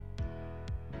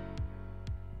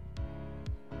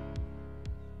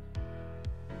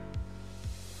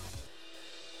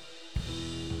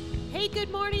Hey,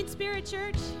 good morning, Spirit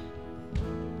Church.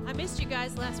 I missed you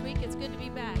guys last week. It's good to be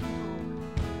back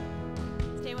home.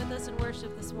 Stay with us in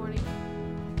worship this morning.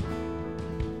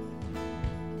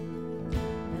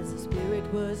 As the Spirit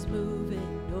was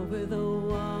moving over the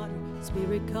water,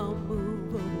 Spirit, come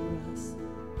move over us.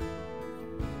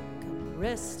 Come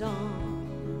rest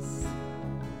on us.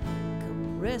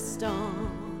 Come rest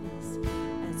on us.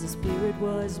 As the Spirit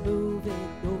was moving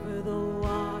over the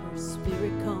water,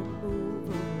 Spirit, come move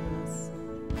over us.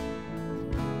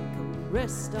 Come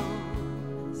rest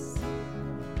on us.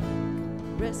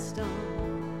 Come rest on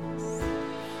us.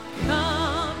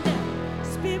 Come down.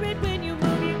 Spirit, when you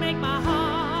move, you make my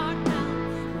heart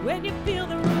pound. When you feel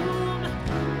the room,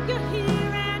 you're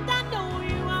here and I know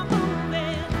you are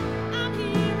moving. I'm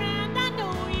here and I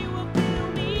know you will feel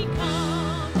me.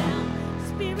 Come down.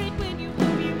 Spirit, when you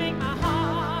move, you make my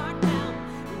heart pound.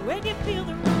 When you feel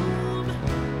the room,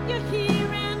 you're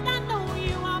here and I know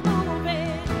you are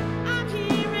moving. I'm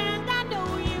here and I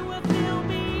know you will feel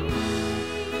me.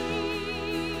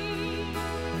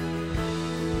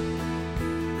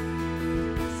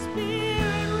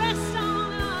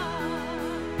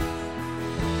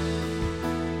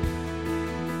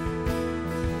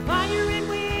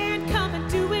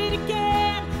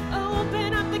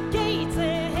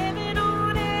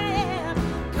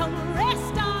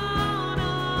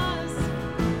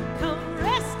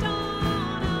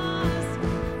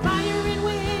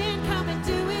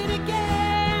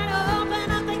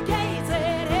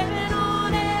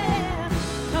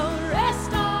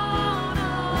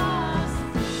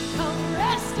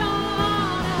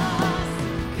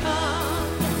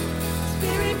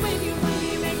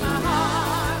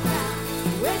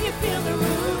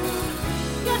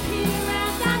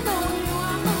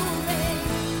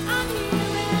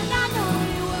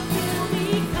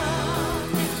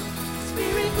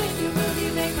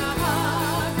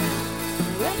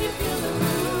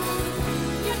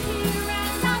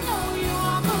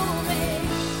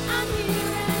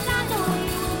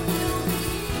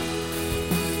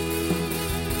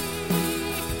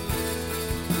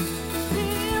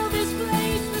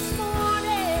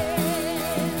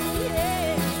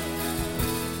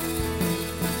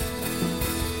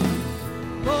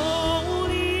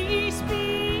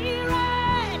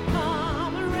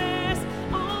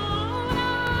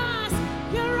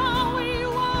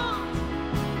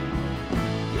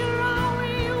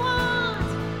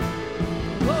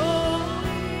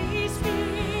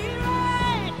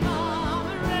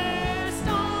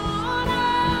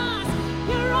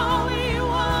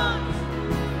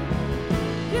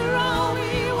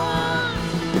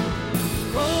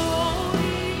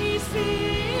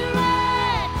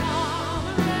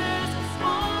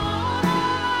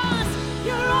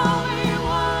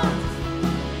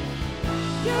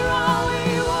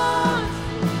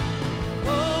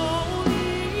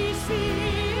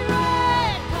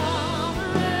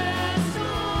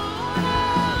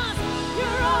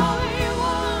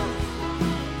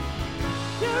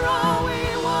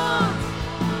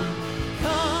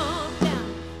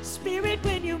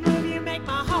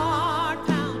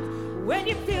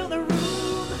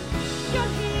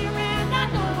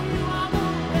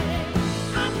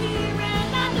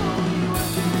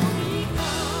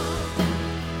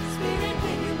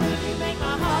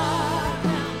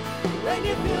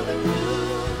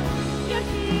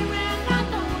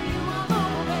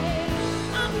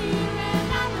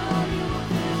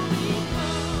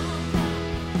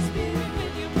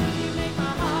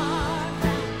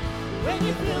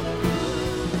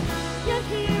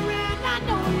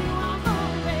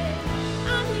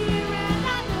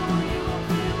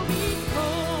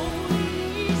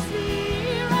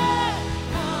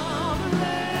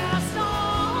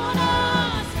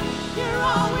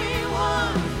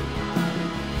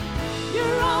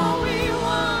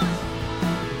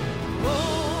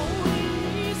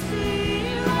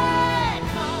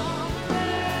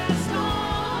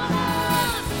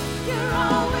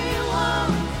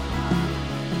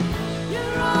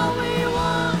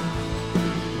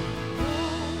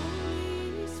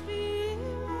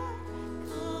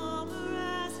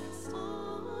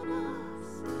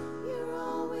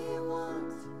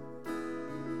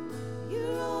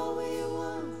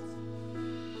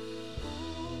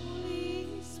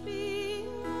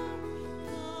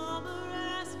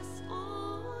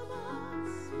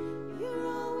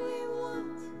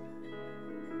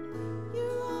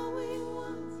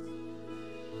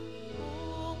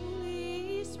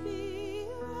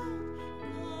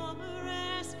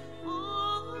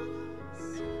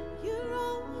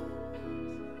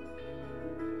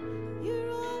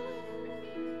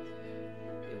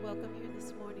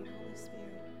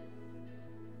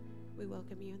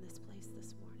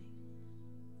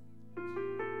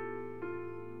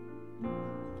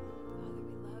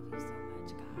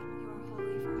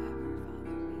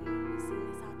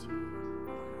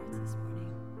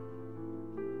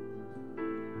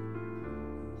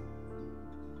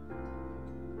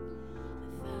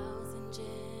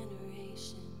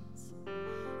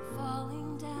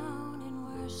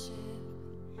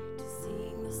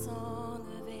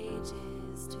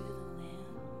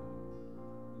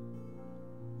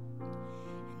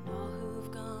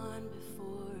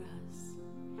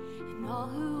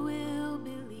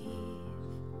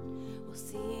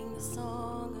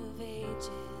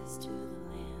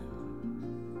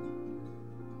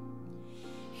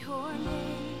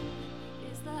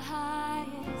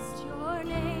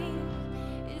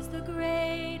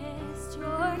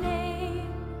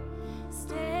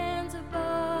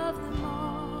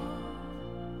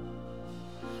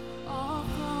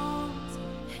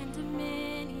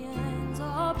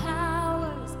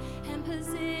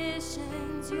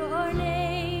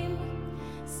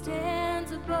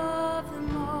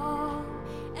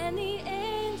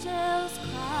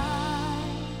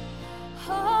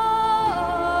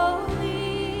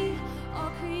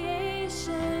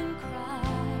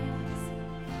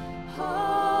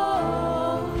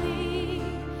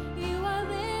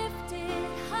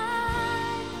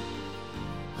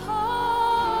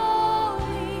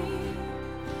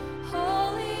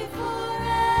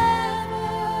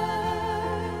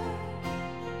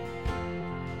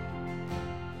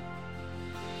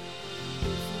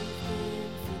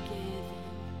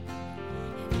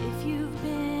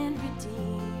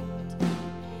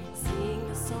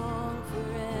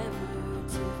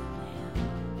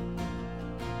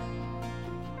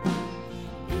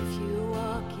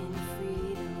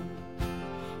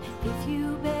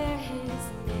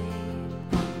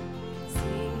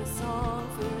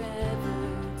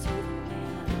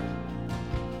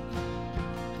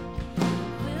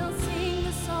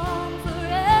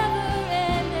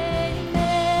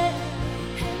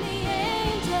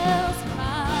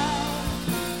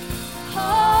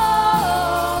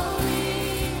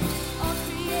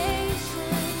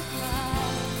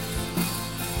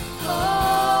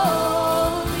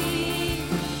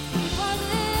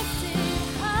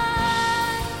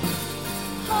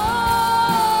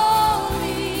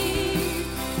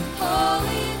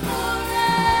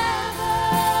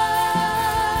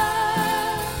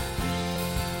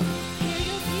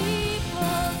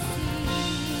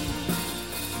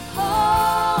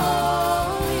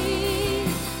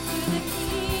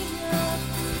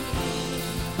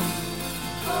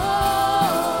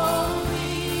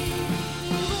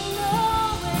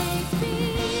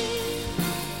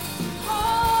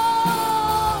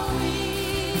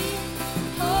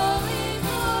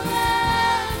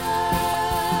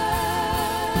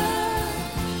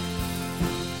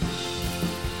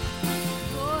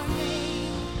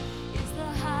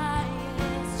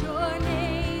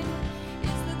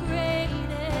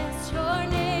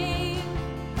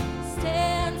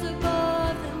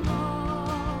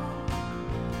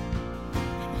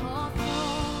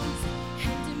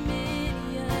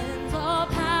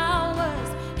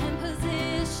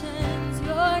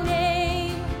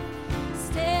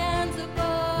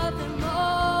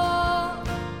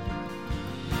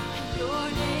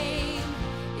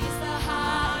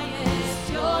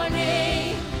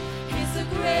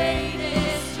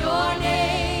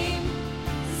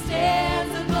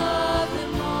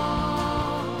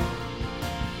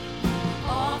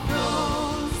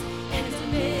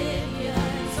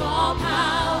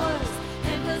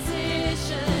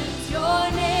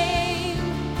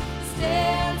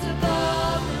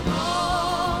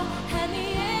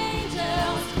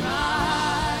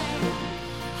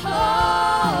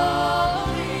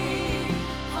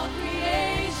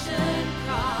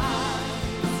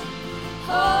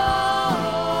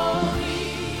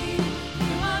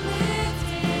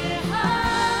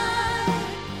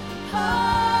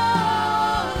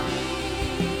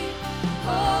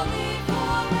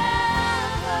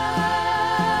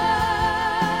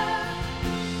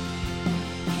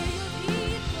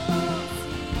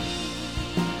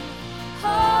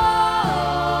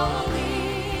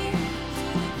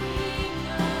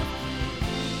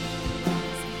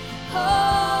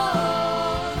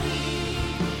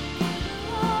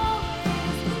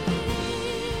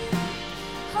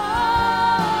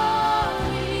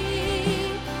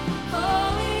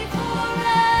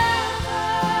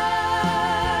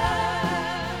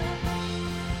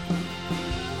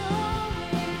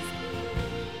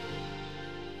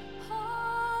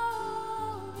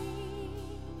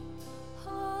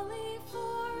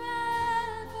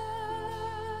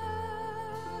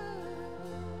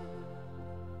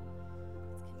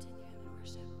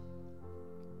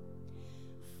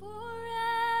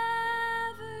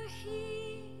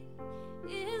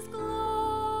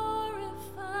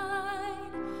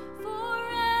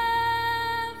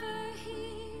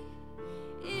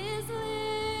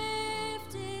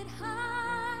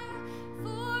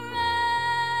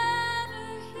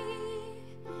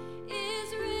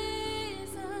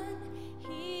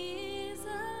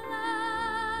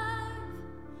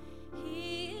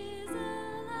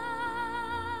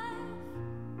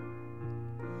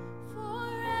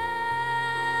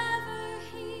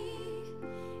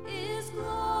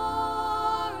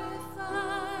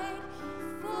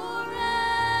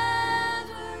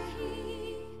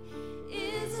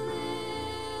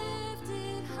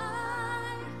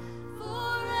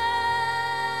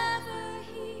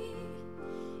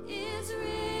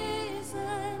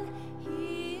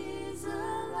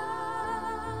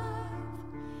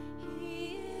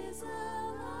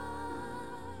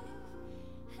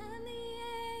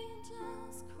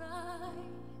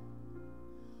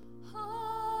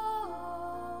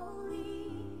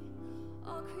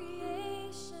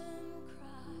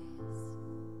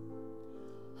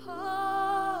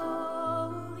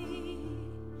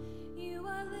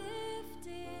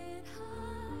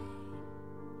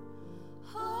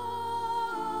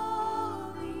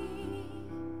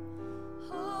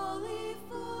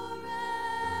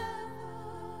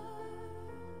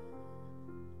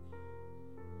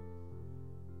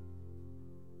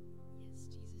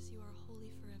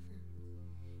 holy forever.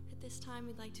 At this time,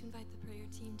 we'd like to invite the prayer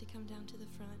team to come down to the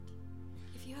front.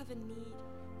 If you have a need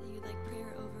that you'd like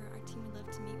prayer over, our team would love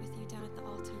to meet with you down at the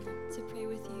altar to pray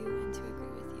with you and to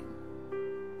agree with you.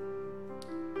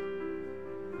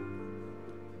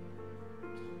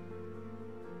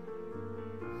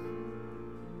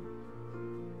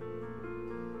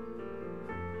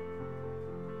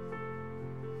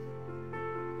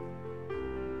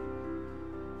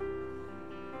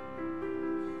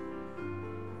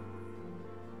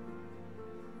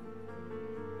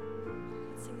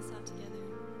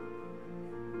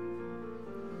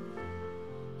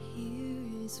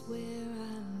 Where I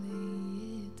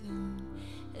lay it down,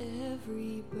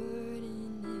 every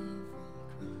burden, every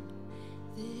crown.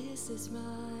 This is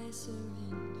my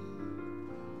surrender.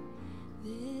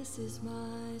 This is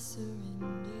my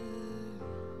surrender.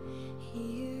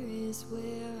 Here is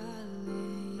where I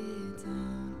lay it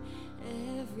down,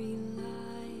 every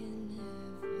lie and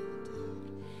every doubt.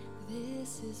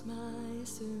 This is my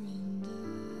surrender.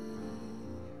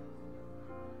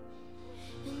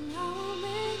 And I will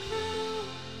make room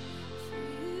for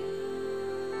you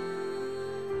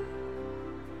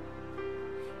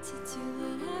to do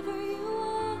whatever you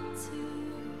want to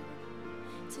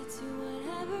do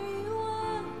whatever you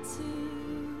want to.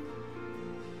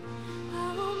 I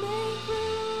will make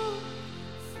room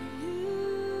for you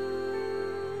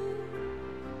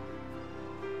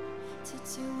to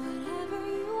do whatever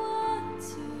you want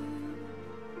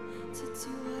to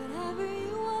do whatever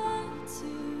you want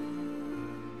to.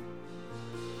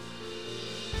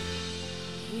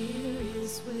 Here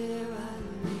is where I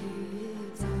lay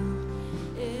it down,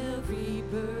 every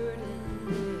burden,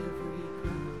 every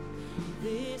crown.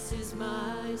 This is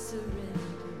my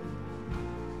surrender.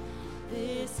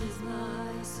 This is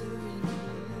my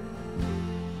surrender.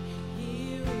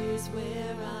 Here is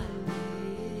where I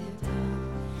lay it down,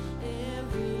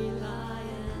 every lie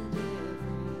and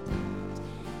every doubt.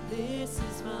 This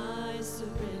is my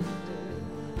surrender.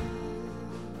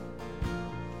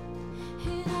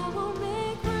 And I will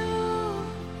make room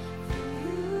for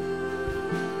you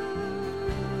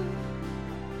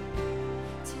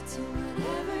to do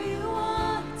whatever you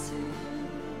want to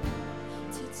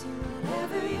do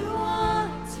whatever you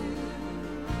want to.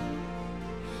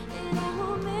 And I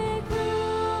will make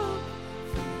room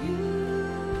for you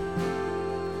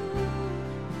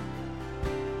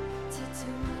to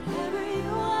do whatever you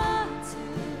want to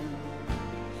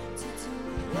do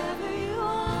whatever you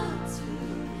want to.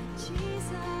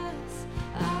 Jesus,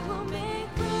 I will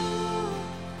make room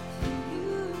for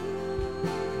you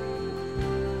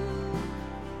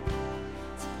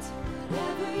to do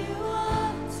whatever you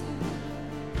want to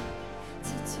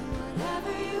do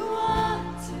whatever you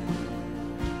want to.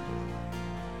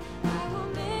 I will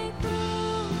make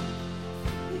room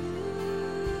for you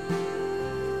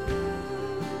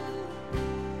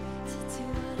to do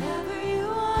whatever you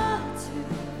want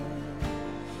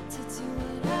to do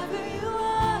whatever you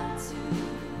want to.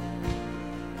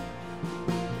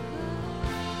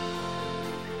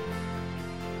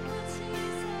 Oh,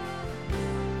 Jesus,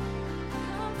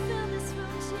 come fill this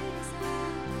room, Jesus.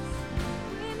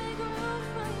 We make room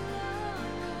for you,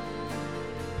 Lord.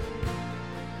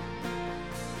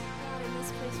 God, in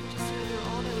this place, we just surrender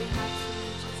all that we have to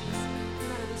you, Jesus. No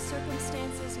matter the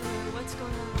circumstances, no matter what's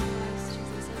going on in our lives,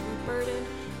 Jesus. Every burden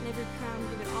and every crown, we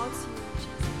give it all to you,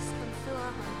 Jesus. Come fill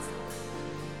our hearts, Lord.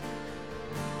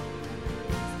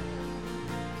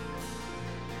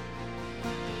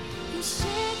 You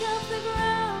shake up the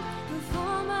ground of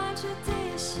all my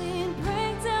tradition,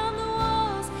 break down the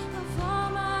walls of all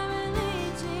my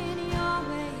religion. Your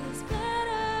way is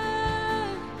better.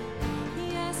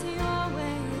 Yes, your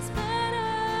way is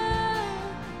better.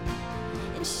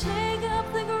 And shake up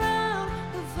the ground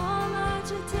of all my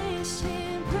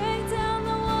tradition, break down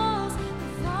the walls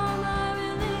of all my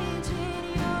religion.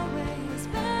 Your way is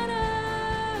better.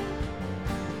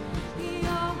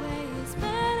 Your way is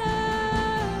better.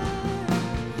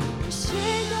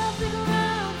 Shake up the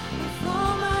ground of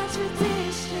all my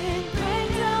tradition, break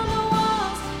down the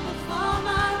walls of all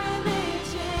my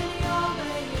religion. Your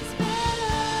way is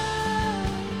better.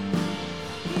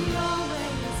 Your way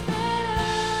is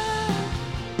better.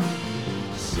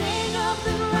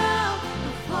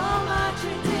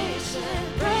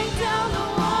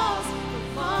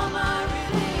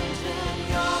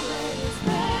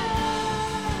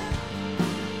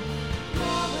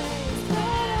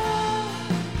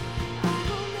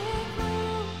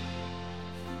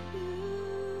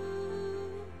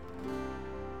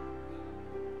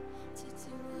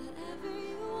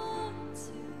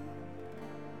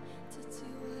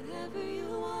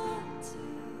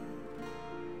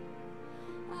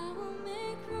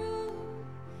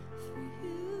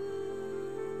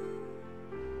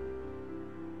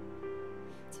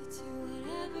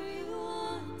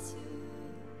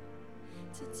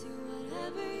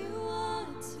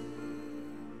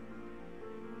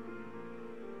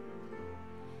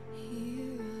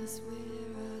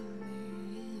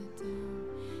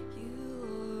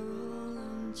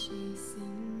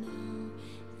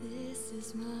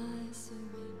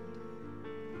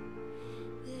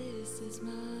 is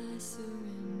my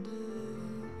surrender.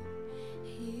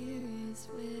 Here is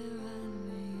where I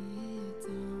lay it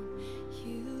down.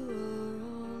 You are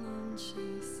all I'm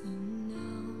chasing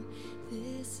now.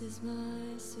 This is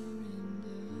my surrender.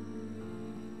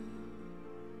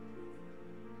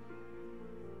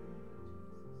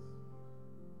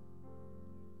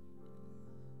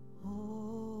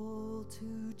 All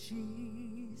to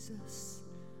Jesus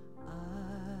I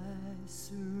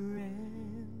surrender.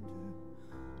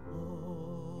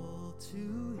 All to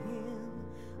Him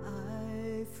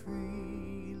I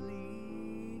freely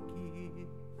give.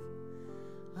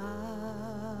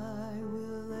 I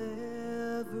will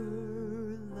ever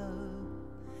love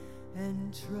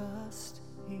and trust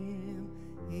Him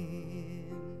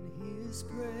in His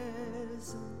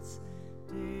presence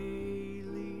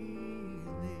daily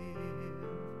live.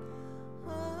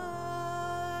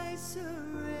 I surrender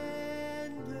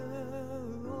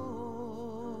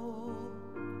all.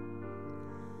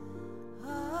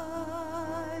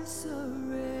 I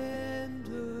surrender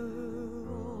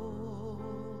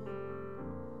all.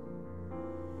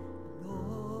 And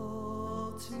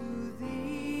all to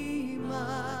Thee,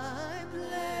 my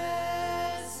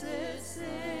blessed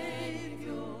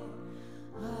Savior,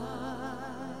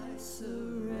 I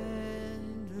surrender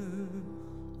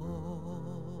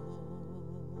all.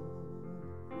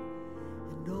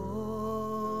 And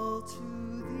all to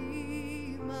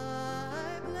Thee,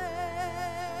 my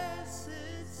blessed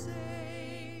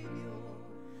Savior,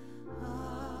 I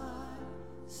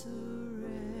surrender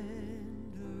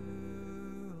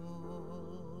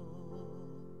all.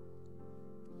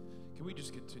 Can we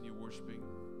just continue worshiping?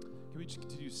 Can we just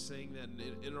continue saying that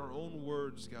in our own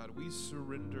words, God? We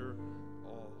surrender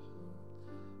all.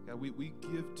 God, we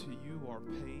give to you our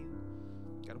pain.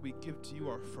 God, we give to you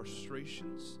our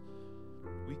frustrations.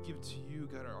 We give to you,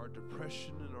 God, our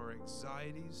depression and our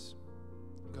anxieties.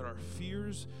 God, our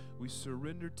fears, we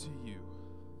surrender to you.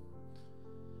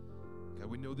 God,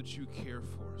 we know that you care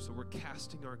for us, so we're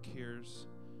casting our cares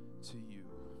to you.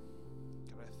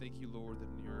 God, I thank you, Lord, that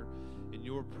in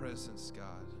your presence,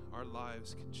 God, our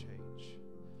lives can change.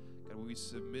 God, when we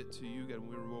submit to you, God,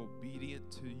 when we're obedient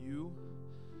to you,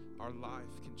 our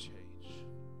life can change.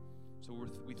 So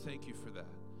we thank you for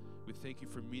that. We thank you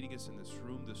for meeting us in this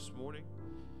room this morning.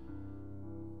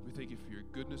 We thank you for your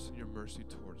goodness and your mercy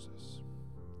towards us.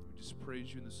 We just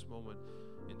praise you in this moment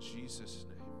in Jesus'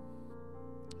 name.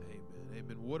 Amen.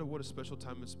 Amen. What a special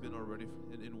time it's been already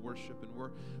in worship, and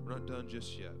we're not done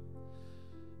just yet.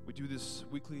 We do this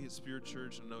weekly at Spirit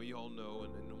Church. I know you all know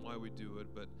and why we do it,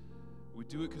 but we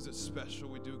do it because it's special.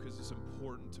 We do it because it's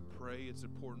important to pray. It's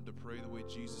important to pray the way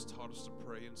Jesus taught us to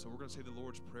pray. And so we're going to say the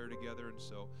Lord's Prayer together. And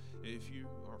so if you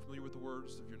are familiar with the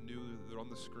words, if you're new, they're on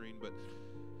the screen. But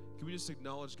can we just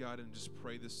acknowledge God and just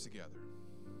pray this together?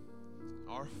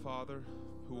 Our Father,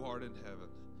 who art in heaven,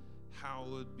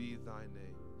 hallowed be thy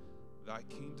name. Thy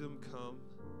kingdom come,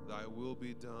 thy will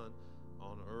be done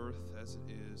on earth as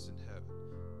it is in heaven.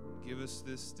 Give us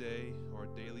this day our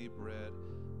daily bread,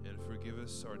 and forgive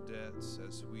us our debts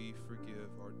as we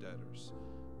forgive our debtors.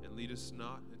 And lead us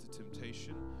not into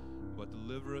temptation, but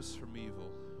deliver us from evil.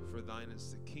 For thine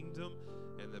is the kingdom,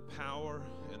 and the power,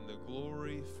 and the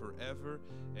glory forever.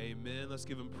 Amen. Let's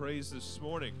give him praise this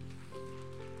morning.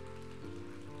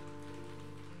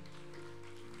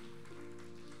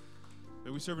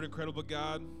 And we serve an incredible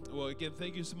God. Well, again,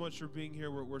 thank you so much for being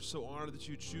here. We're so honored that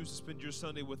you choose to spend your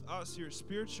Sunday with us here at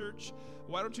Spirit Church.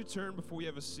 Why don't you turn, before we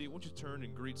have a seat, why don't you turn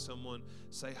and greet someone,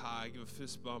 say hi, give a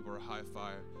fist bump or a high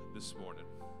five this morning.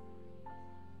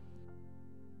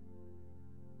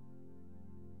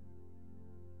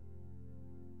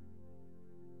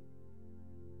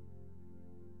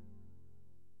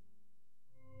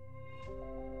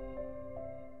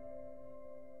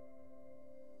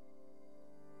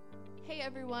 Hey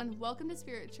everyone, welcome to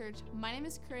Spirit Church. My name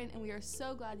is Corinne and we are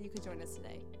so glad you could join us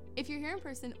today. If you're here in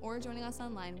person or joining us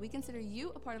online, we consider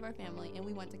you a part of our family and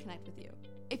we want to connect with you.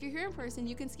 If you're here in person,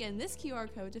 you can scan this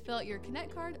QR code to fill out your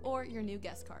Connect card or your new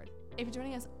guest card. If you're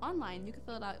joining us online, you can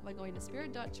fill it out by going to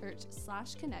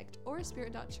spirit.church/connect or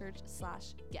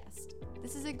spirit.church/guest.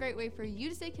 This is a great way for you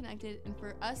to stay connected and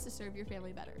for us to serve your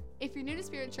family better. If you're new to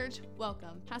Spirit Church,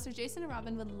 welcome. Pastor Jason and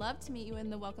Robin would love to meet you in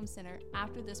the Welcome Center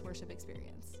after this worship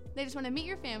experience. They just want to meet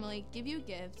your family, give you a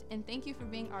gift, and thank you for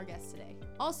being our guest today.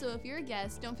 Also, if you're a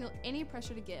guest, don't feel any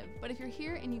pressure to give, but if you're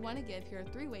here and you want to give, here are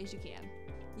 3 ways you can.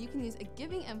 You can use a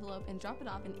giving envelope and drop it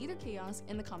off in either kiosk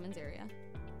in the Commons area.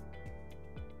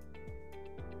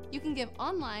 You can give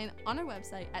online on our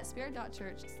website at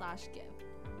spirit.church/give.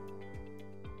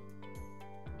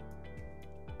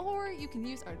 Or you can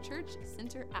use our Church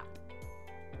Center app.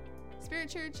 Spirit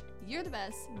Church, you're the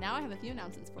best. Now I have a few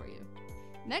announcements for you.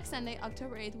 Next Sunday,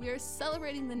 October 8th, we are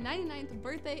celebrating the 99th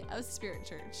birthday of Spirit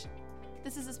Church.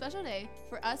 This is a special day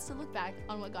for us to look back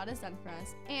on what God has done for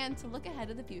us and to look ahead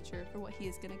to the future for what He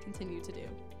is going to continue to do.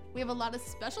 We have a lot of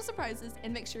special surprises,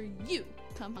 and make sure you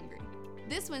come hungry.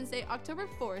 This Wednesday, October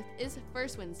 4th, is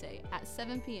First Wednesday at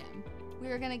 7 p.m. We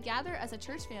are going to gather as a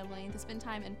church family to spend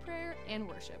time in prayer and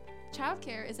worship.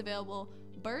 Childcare is available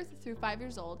birth through 5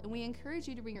 years old, and we encourage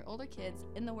you to bring your older kids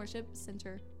in the worship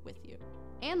center with you.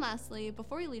 And lastly,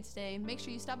 before you leave today, make sure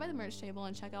you stop by the merch table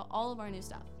and check out all of our new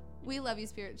stuff. We love you,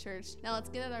 Spirit Church. Now let's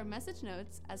get at our message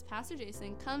notes as Pastor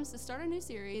Jason comes to start our new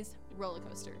series, Roller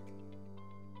Coaster.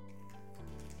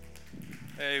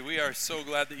 Hey, we are so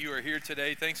glad that you are here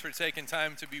today. Thanks for taking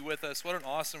time to be with us. What an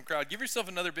awesome crowd. Give yourself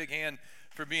another big hand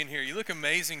for being here. You look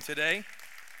amazing today.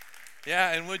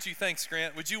 Yeah, and would you, thanks,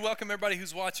 Grant. Would you welcome everybody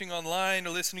who's watching online or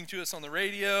listening to us on the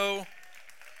radio?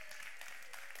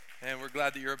 And we're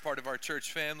glad that you're a part of our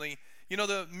church family. You know,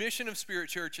 the mission of Spirit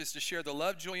Church is to share the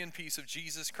love, joy, and peace of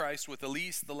Jesus Christ with the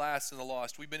least, the last, and the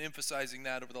lost. We've been emphasizing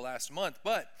that over the last month.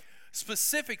 But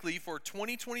specifically for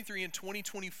 2023 and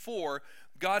 2024,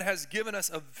 God has given us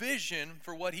a vision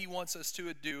for what He wants us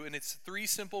to do. And it's 3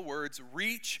 simple words: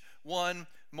 reach one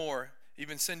more.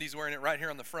 Even Cindy's wearing it right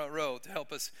here on the front row to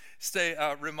help us stay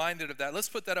reminded of that. Let's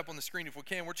put that up on the screen if we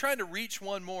can. We're trying to reach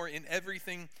one more in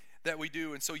everything that we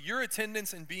do. And so your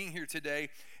attendance and being here today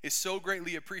is so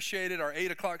greatly appreciated. Our 8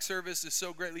 o'clock service is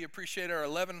so greatly appreciated. Our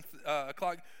 11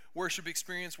 o'clock worship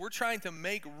experience. We're trying to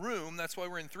make room. That's why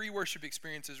we're in 3 worship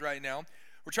experiences right now.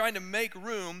 We're trying to make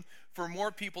room for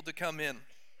more people to come in.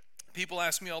 People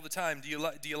ask me all the time, do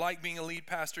you like being a lead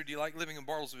pastor? Do you like living in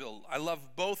Bartlesville? I love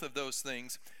both of those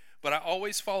things, but I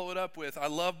always follow it up with, I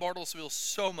love Bartlesville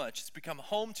so much. It's become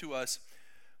home to us,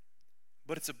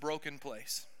 but it's a broken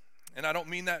place. And I don't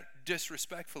mean that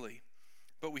disrespectfully,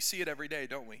 but we see it every day,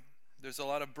 don't we? There's a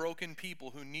lot of broken people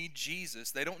who need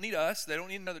Jesus. They don't need us. They don't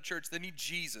need another church. They need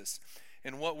Jesus.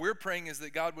 And what we're praying is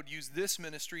that God would use this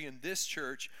ministry and this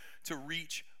church to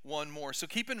reach one more. So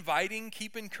keep inviting,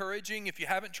 keep encouraging. If you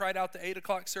haven't tried out the 8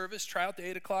 o'clock service, try out the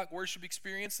 8 o'clock worship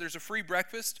experience. There's a free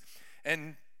breakfast,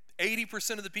 and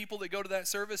 80% of the people that go to that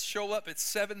service show up at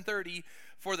 7:30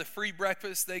 for the free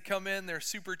breakfast. They come in, they're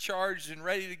supercharged and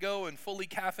ready to go and fully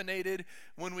caffeinated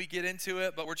when we get into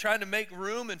it. But we're trying to make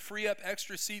room and free up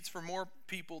extra seats for more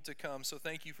people to come. So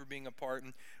thank you for being a part.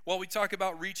 And while we talk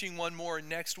about reaching one more,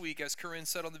 next week, as Corinne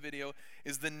said on the video,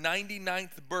 is the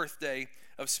 99th birthday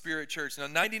of Spirit Church. Now,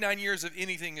 99 years of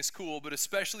anything is cool, but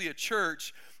especially a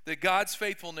church that God's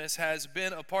faithfulness has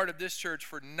been a part of this church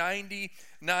for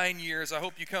 99 years. I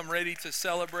hope you come ready to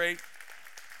celebrate.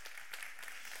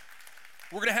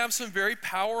 We're going to have some very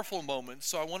powerful moments,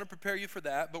 so I want to prepare you for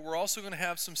that, but we're also going to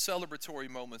have some celebratory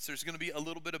moments. There's going to be a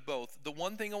little bit of both. The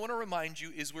one thing I want to remind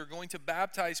you is we're going to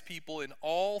baptize people in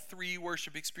all 3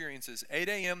 worship experiences, 8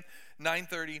 a.m.,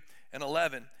 9:30, and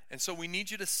 11. And so we need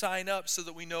you to sign up so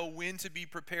that we know when to be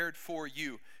prepared for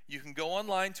you. You can go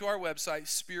online to our website,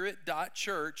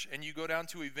 SpiritCHURCH, and you go down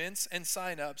to events and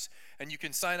sign-ups, and you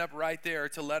can sign up right there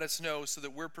to let us know so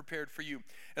that we're prepared for you.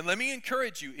 And let me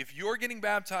encourage you, if you're getting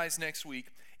baptized next week,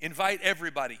 invite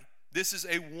everybody. This is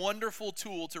a wonderful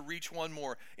tool to reach one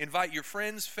more. Invite your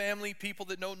friends, family, people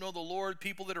that don't know the Lord,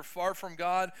 people that are far from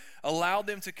God. Allow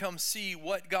them to come see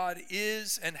what God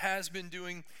is and has been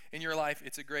doing in your life.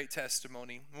 It's a great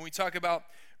testimony. When we talk about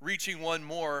reaching one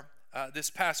more, this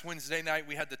past Wednesday night,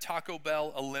 we had the Taco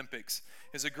Bell Olympics.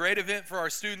 It's a great event for our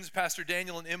students. Pastor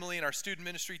Daniel and Emily and our student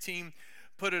ministry team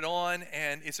put it on,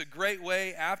 and it's a great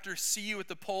way after See You at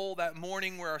the Pole that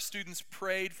morning where our students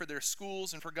prayed for their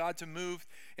schools and for God to move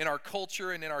in our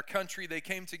culture and in our country. They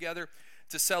came together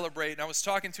to celebrate, and I was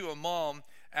talking to a mom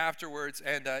afterwards,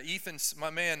 and Ethan's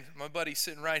my buddy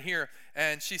sitting right here,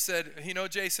 and she said, you know,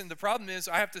 Jason, the problem is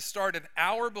I have to start an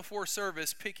hour before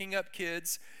service picking up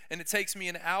kids, and it takes me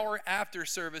an hour after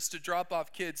service to drop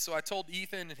off kids. So I told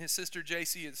Ethan and his sister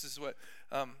JC, this is what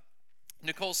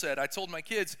Nicole said, I told my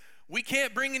kids, we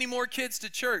can't bring any more kids to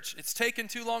church. It's taken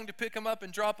too long to pick them up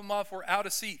and drop them off. We're out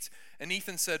of seats. And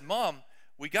Ethan said, Mom,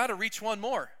 we got to reach one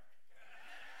more.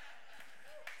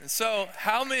 And so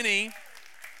how many,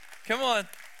 come on,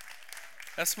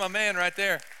 that's my man right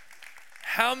there.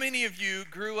 How many of you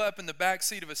grew up in the back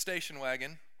seat of a station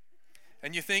wagon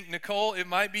and you think, Nicole, it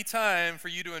might be time for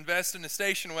you to invest in a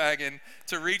station wagon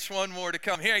to reach one more to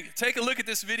come? Here, take a look at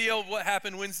this video of what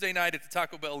happened Wednesday night at the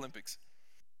Taco Bell Olympics.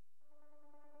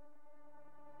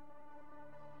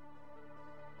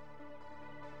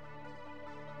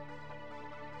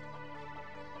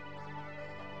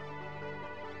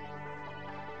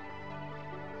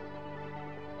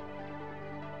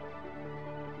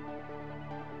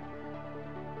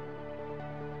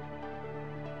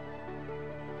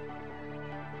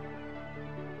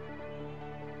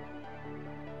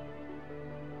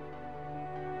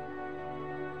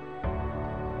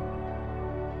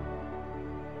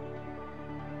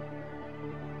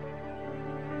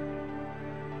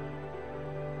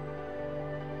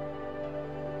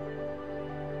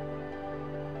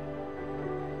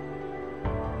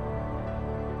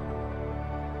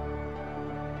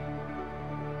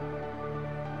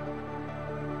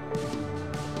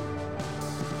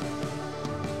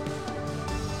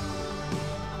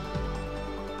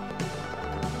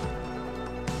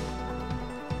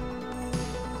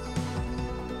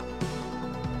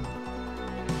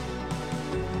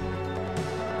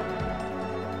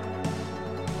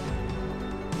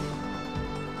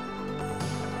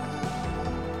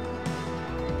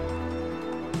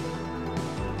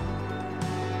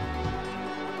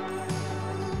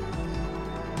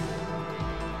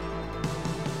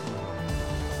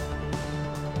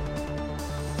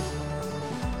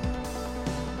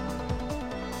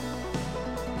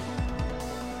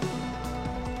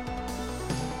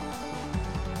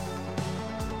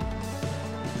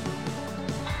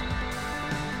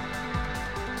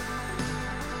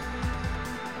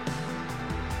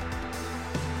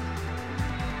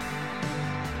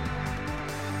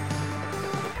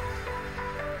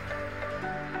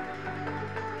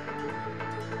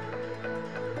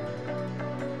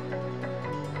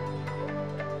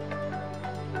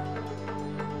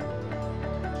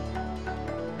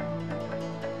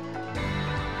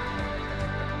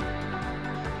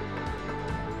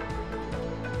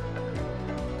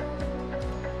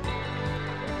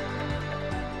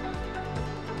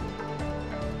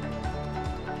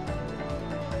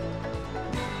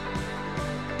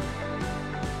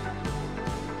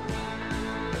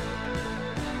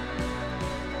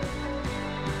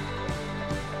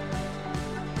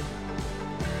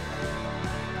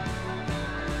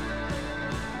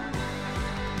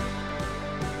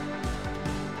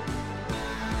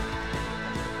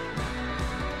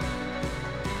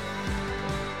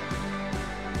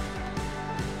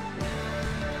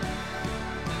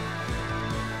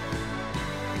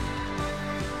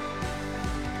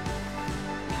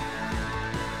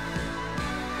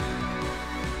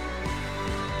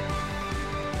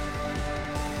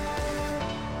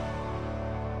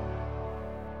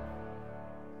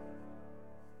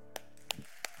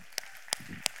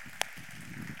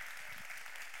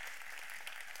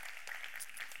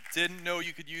 Didn't know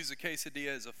you could use a quesadilla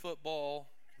as a football.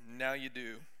 Now you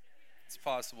do. It's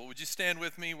possible. Would you stand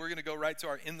with me? We're going to go right to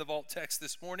our In the Vault text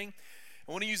this morning.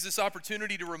 I want to use this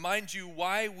opportunity to remind you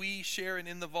why we share an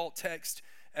In the Vault text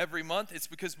every month. It's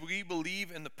because we believe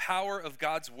in the power of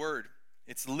God's Word.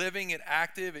 It's living, it's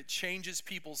active, it changes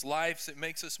people's lives, it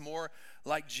makes us more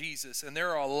like Jesus. And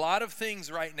there are a lot of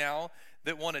things right now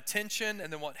that want attention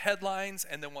and they want headlines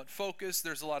and they want focus.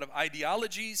 There's a lot of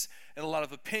ideologies and a lot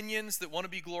of opinions that want to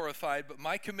be glorified. But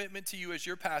my commitment to you as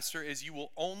your pastor is you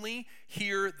will only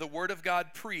hear the Word of God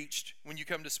preached when you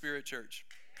come to Spirit Church.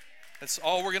 That's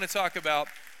all we're going to talk about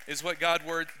is what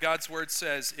God's Word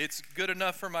says. It's good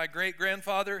enough for my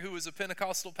great-grandfather who was a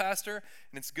Pentecostal pastor,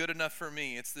 and it's good enough for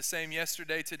me. It's the same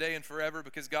yesterday, today, and forever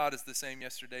because God is the same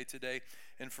yesterday, today,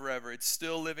 and forever. It's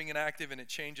still living and active, and it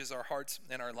changes our hearts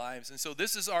and our lives. And so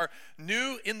this is our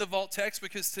new In the Vault text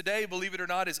because today, believe it or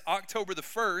not, is October the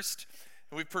 1st,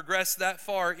 and we've progressed that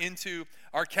far into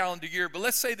our calendar year. But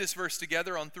let's say this verse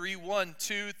together on 3. 1,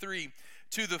 2, 3.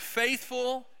 To the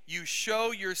faithful, you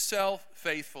show yourself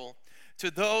faithful. To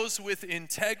those with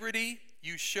integrity,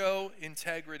 you show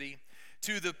integrity.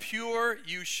 To the pure,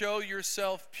 you show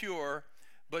yourself pure.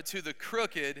 But to the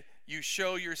crooked, you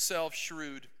show yourself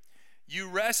shrewd. You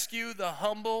rescue the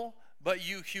humble, but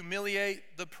you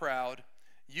humiliate the proud.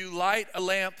 You light a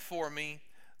lamp for me.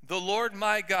 The Lord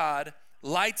my God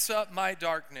lights up my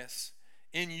darkness.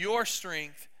 In your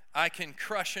strength, I can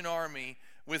crush an army.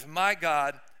 With my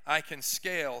God, I can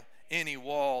scale any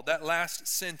wall. That last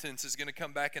sentence is going to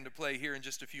come back into play here in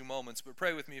just a few moments, but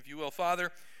pray with me if you will.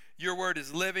 Father, your word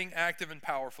is living, active, and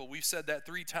powerful. We've said that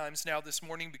 3 times now this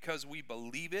morning because we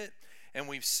believe it and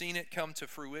we've seen it come to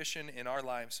fruition in our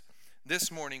lives.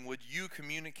 This morning, would you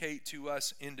communicate to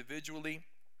us individually,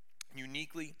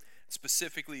 uniquely,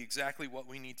 specifically exactly what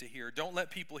we need to hear? Don't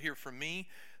let people hear from me.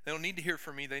 They don't need to hear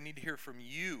from me. They need to hear from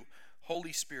you.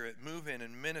 Holy Spirit, move in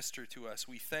and minister to us.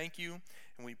 We thank you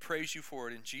and we praise you for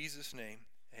it in Jesus' name.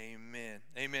 Amen.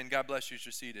 Amen. God bless you as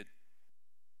you're seated.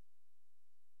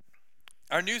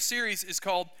 Our new series is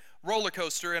called Roller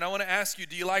Coaster, and I want to ask you,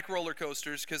 do you like roller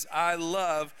coasters? Because I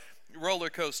love roller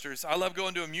coasters. I love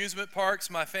going to amusement parks.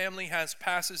 My family has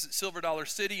passes at Silver Dollar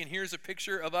City, and here's a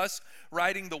picture of us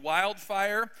riding the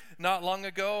Wildfire not long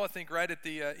ago, I think right at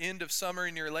the end of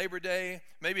summer near Labor Day.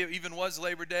 Maybe it even was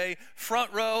Labor Day.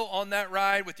 Front row on that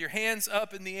ride with your hands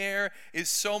up in the air is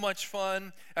so much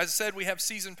fun. As I said, we have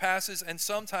season passes, and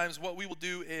sometimes what we will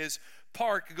do is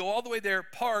go all the way there,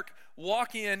 park,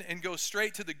 walk in, and go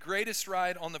straight to the greatest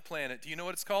ride on the planet. Do you know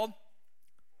what it's called?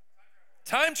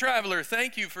 Time traveler,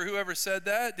 thank you for whoever said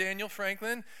that, Daniel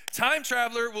Franklin. Time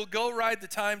traveler, we'll go ride the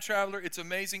time traveler. It's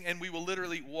amazing, and we will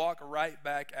literally walk right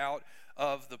back out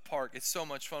of the park. It's so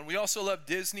much fun. We also love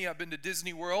Disney. I've been to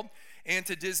Disney World and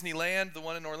to Disneyland, the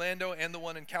one in Orlando and the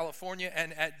one in California.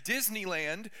 And at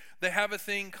Disneyland, they have a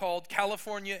thing called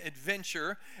California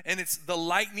Adventure, and it's the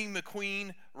Lightning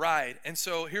McQueen ride. And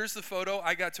so here's the photo.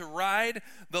 I got to ride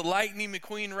the Lightning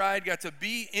McQueen ride, got to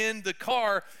be in the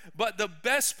car, but the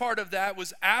best part of that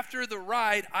was after the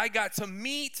ride, I got to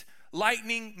meet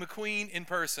Lightning McQueen in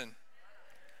person.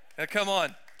 Now, come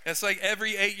on. It's like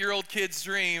every 8-year-old kid's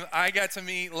dream. I got to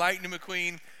meet Lightning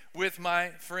McQueen with my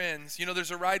friends. You know, there's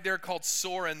a ride there called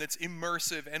Soarin' that's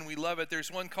immersive, and we love it.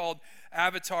 There's one called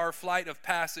Avatar Flight of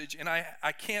Passage, and I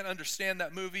can't understand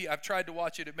that movie. I've tried to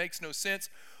watch it. It makes no sense.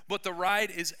 But the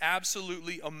ride is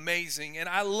absolutely amazing. And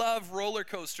I love roller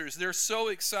coasters. They're so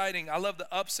exciting. I love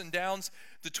the ups and downs,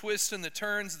 the twists and the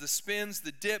turns, the spins,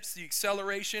 the dips, the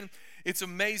acceleration. It's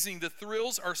amazing. The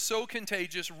thrills are so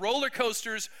contagious. Roller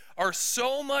coasters are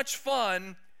so much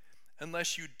fun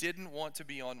unless you didn't want to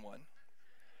be on one.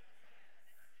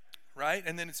 Right?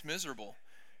 And then it's miserable.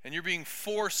 And you're being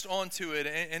forced onto it,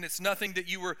 and it's nothing that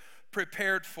you were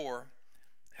prepared for.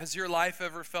 Has your life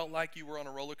ever felt like you were on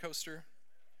a roller coaster?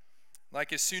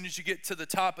 Like as soon as you get to the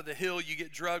top of the hill, you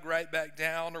get dragged right back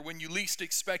down, or when you least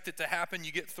expect it to happen,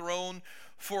 you get thrown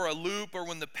for a loop, or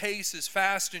when the pace is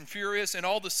fast and furious, and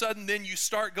all of a sudden then you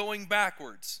start going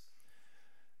backwards.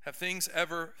 Have things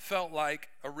ever felt like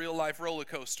a real-life roller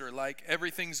coaster, like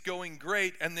everything's going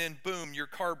great, and then boom, your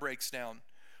car breaks down?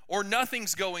 Or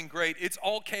nothing's going great, it's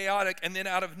all chaotic, and then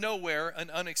out of nowhere, an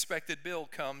unexpected bill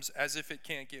comes as if it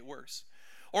can't get worse.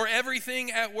 Or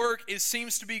everything at work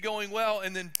seems to be going well,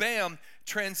 and then bam,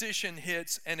 transition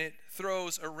hits, and it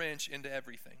throws a wrench into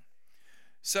everything.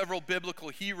 Several biblical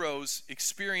heroes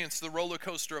experienced the roller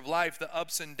coaster of life, the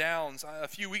ups and downs.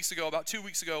 About 2 weeks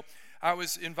ago, I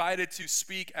was invited to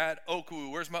speak at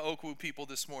Oakwood. Where's my Oakwood people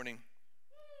this morning?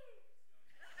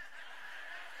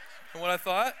 And what I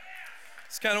thought?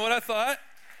 It's kind of what I thought.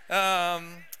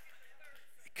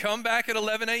 Come back at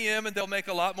 11 a.m. and they'll make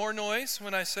a lot more noise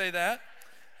when I say that.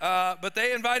 But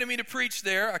they invited me to preach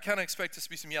there. I kind of expect this to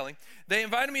be some yelling. They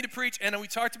invited me to preach, and we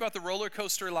talked about the roller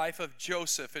coaster life of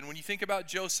Joseph. And when you think about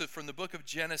Joseph from the book of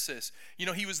Genesis, you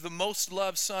know, he was the most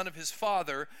loved son of his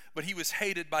father, but he was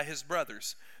hated by his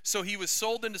brothers. So he was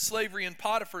sold into slavery in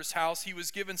Potiphar's house. He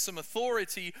was given some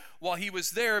authority while he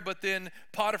was there, but then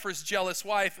Potiphar's jealous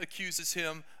wife accuses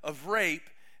him of rape.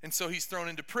 And so he's thrown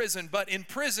into prison. But in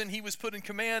prison, he was put in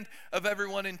command of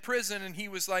everyone in prison, and he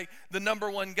was like the number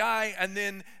one guy. And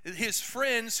then his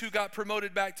friends who got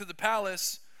promoted back to the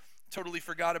palace totally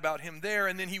forgot about him there.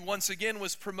 And then he once again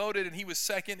was promoted, and he was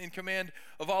second in command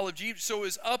of all of Egypt. So it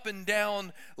was up and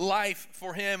down life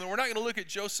for him. And we're not going to look at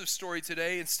Joseph's story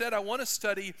today. Instead, I want to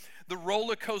study the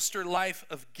roller coaster life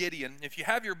of Gideon. If you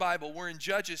have your Bible, we're in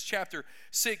Judges chapter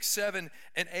 6, 7,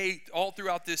 and 8 all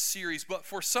throughout this series. But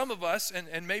for some of us,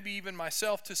 and maybe even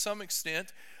myself to some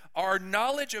extent, our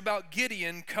knowledge about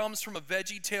Gideon comes from a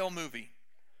VeggieTale movie.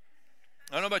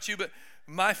 I don't know about you, but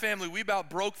my family, we about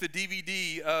broke the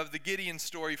DVD of the Gideon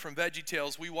story from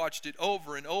VeggieTales. We watched it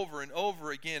over and over and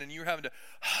over again, and you were having to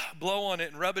blow on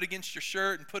it and rub it against your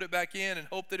shirt and put it back in and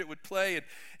hope that it would play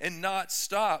and not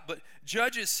stop. But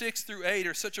Judges 6 through 8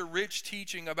 are such a rich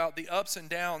teaching about the ups and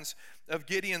downs of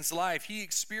Gideon's life. He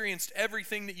experienced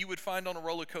everything that you would find on a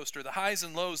roller coaster, the highs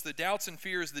and lows, the doubts and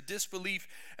fears, the disbelief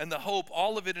and the hope,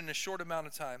 all of it in a short amount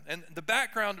of time. And the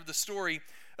background of the story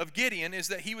of Gideon is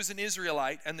that he was an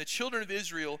Israelite, and the children of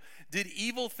Israel did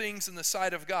evil things in the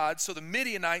sight of God, so the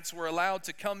Midianites were allowed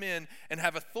to come in and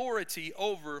have authority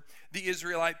over the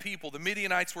Israelite people. The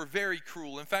Midianites were very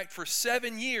cruel. In fact, for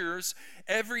 7 years,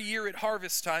 every year at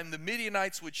harvest time, the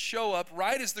Midianites would show up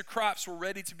right as the crops were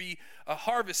ready to be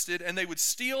harvested, and they would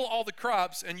steal all the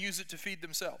crops and use it to feed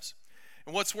themselves.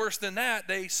 And what's worse than that,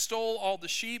 they stole all the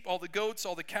sheep, all the goats,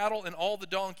 all the cattle, and all the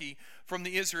donkey from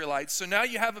the Israelites. So now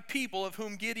you have a people, of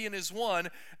whom Gideon is one,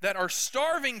 that are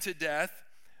starving to death,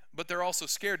 but they're also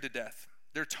scared to death.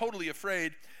 They're totally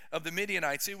afraid of the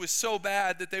Midianites. It was so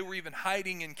bad that they were even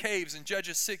hiding in caves. And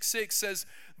Judges 6:6 says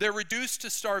they're reduced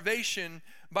to starvation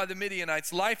by the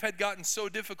Midianites. Life had gotten so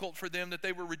difficult for them that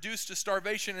they were reduced to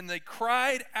starvation, and they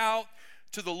cried out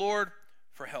to the Lord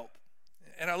for help.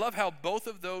 And I love how both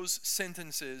of those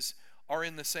sentences are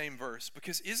in the same verse,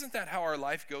 because isn't that how our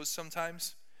life goes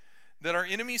sometimes? That our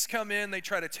enemies come in, they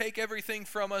try to take everything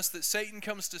from us, that Satan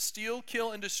comes to steal,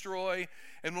 kill, and destroy,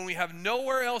 and when we have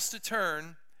nowhere else to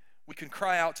turn, we can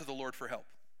cry out to the Lord for help.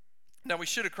 Now, we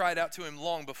should have cried out to him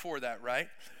long before that, right?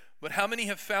 But how many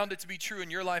have found it to be true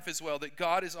in your life as well, that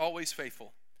God is always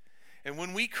faithful? And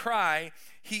when we cry,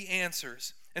 he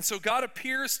answers. And so God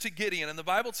appears to Gideon, and the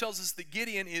Bible tells us that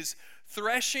Gideon is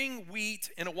threshing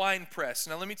wheat in a wine press.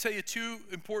 Now let me tell you two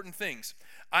important things.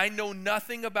 I know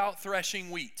nothing about threshing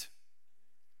wheat.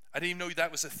 I didn't even know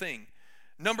that was a thing.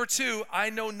 Number two, I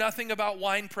know nothing about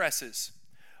wine presses.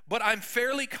 But I'm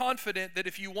fairly confident that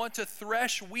if you want to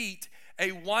thresh wheat,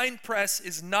 a wine press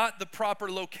is not the proper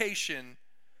location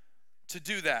to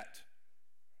do that.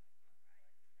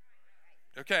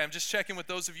 Okay, I'm just checking with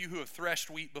those of you who have threshed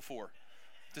wheat before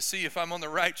to see if I'm on the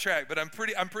right track, but I'm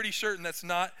pretty certain that's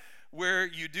not where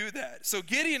you do that. So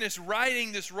Gideon is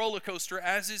riding this roller coaster,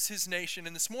 as is his nation,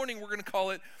 and this morning we're going to call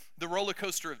it the roller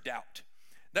coaster of doubt.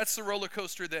 That's the roller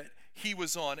coaster that he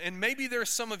was on. And maybe there's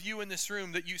some of you in this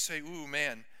room that you say, ooh,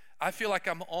 man, I feel like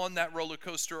I'm on that roller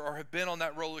coaster, or have been on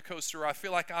that roller coaster, or I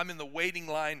feel like I'm in the waiting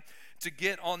line to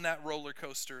get on that roller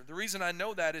coaster. The reason I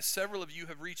know that is several of you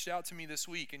have reached out to me this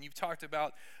week, and you've talked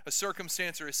about a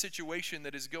circumstance or a situation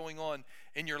that is going on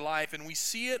in your life, and we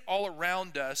see it all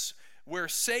around us, where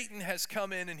Satan has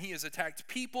come in and he has attacked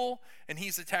people, and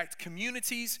he's attacked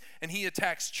communities, and he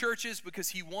attacks churches because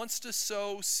he wants to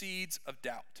sow seeds of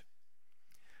doubt.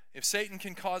 If Satan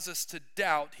can cause us to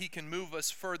doubt, he can move us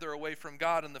further away from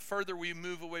God, and the further we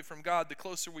move away from God, the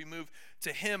closer we move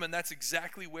to him, and that's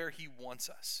exactly where he wants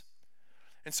us.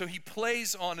 And so he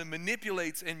plays on and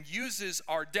manipulates and uses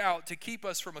our doubt to keep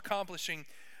us from accomplishing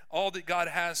all that God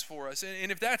has for us.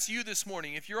 And if that's you this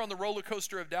morning, if you're on the roller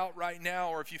coaster of doubt right now,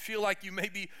 or if you feel like you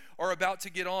maybe are about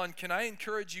to get on, can I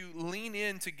encourage you, lean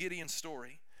into Gideon's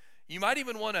story. You might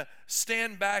even want to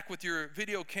stand back with your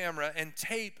video camera and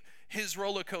tape his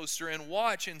roller coaster and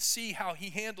watch and see how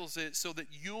he handles it, so that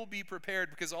you'll be prepared,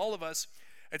 because all of us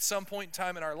at some point in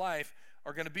time in our life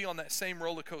are going to be on that same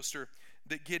roller coaster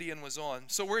that Gideon was on.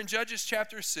 So we're in Judges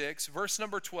chapter 6, verse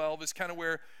number 12 is kind of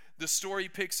where the story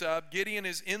picks up. Gideon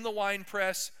is in the wine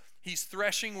press. He's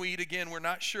threshing wheat. Again, we're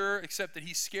not sure, except that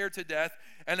he's scared to death.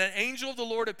 And an angel of the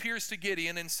Lord appears to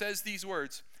Gideon and says these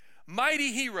words,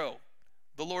 "Mighty hero,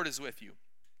 the Lord is with you."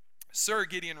 "Sir,"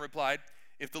 Gideon replied,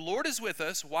 "if the Lord is with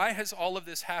us, why has all of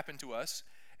this happened to us?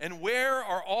 And where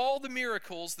are all the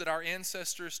miracles that our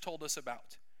ancestors told us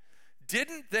about?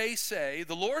 Didn't they say,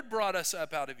 'The Lord brought us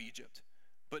up out of Egypt'?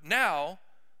 But now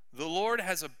the Lord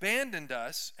has abandoned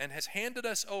us and has handed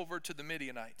us over to the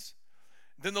Midianites."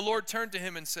 Then the Lord turned to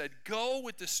him and said, "Go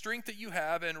with the strength that you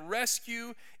have and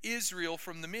rescue Israel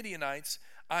from the Midianites.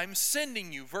 I'm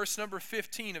sending you." Verse number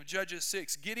 15 of Judges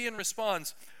 6. Gideon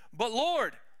responds, "But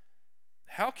Lord,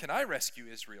 how can I rescue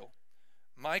Israel?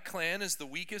 My clan is the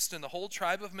weakest in the whole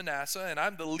tribe of Manasseh, and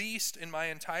I'm the least in my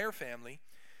entire family."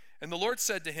 And the Lord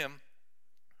said to him,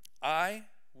 "I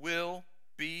will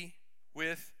be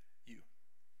with you."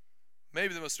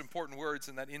 Maybe the most important words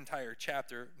in that entire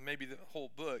chapter, maybe the whole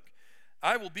book.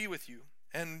 "I will be with you,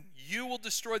 and you will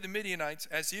destroy the Midianites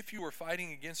as if you were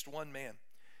fighting against one man."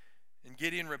 And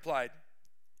Gideon replied,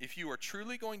 "If you are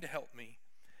truly going to help me,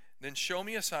 then show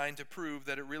me a sign to prove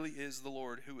that it really is the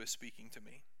Lord who is speaking to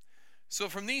me." So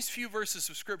from these few verses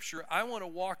of Scripture, I want to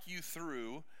walk you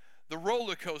through the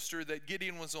roller coaster that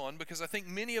Gideon was on, because I think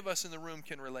many of us in the room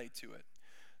can relate to it.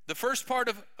 The first part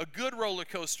of a good roller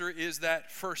coaster is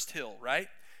that first hill, right?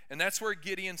 And that's where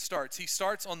Gideon starts. He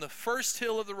starts on the first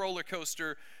hill of the roller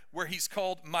coaster, where he's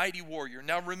called Mighty Warrior.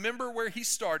 Now remember where he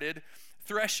started,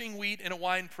 threshing wheat in a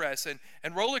wine press. And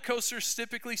roller coasters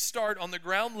typically start on the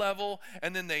ground level,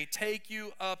 and then they take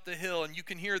you up the hill. And you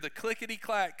can hear the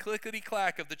clickety-clack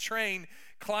of the train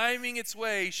climbing its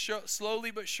way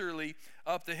slowly but surely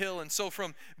up the hill. And so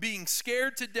from being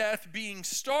scared to death, being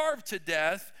starved to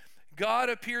death, God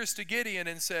appears to Gideon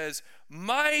and says,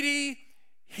 "Mighty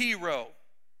hero."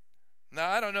 Now,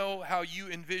 I don't know how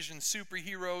you envision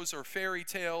superheroes or fairy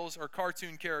tales or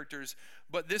cartoon characters,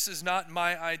 but this is not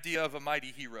my idea of a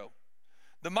mighty hero.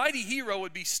 The mighty hero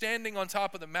would be standing on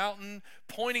top of the mountain,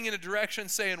 pointing in a direction,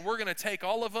 saying, "We're going to take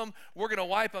all of them, we're going to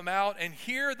wipe them out." And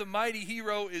here the mighty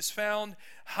hero is found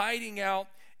hiding out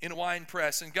in a wine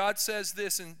press. And God says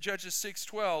this in Judges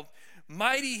 6:12,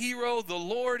 "Mighty hero, the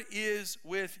Lord is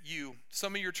with you."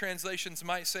 Some of your translations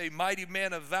might say mighty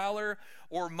man of valor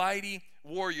or mighty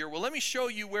warrior. Well, let me show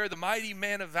you where the mighty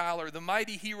man of valor, the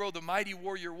mighty hero, the mighty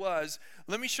warrior was.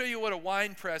 Let me show you what a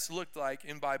wine press looked like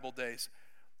in Bible days.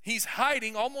 He's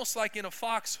hiding almost like in a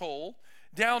foxhole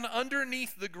down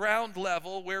underneath the ground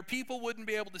level where people wouldn't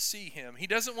be able to see him. He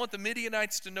doesn't want the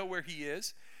Midianites to know where he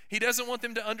is. He doesn't want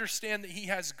them to understand that he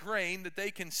has grain that they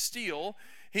can steal.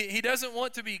 He doesn't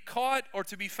want to be caught or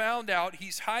to be found out.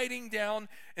 He's hiding down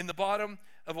in the bottom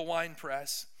of a wine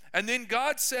press. And then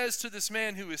God says to this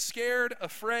man who is scared,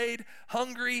 afraid,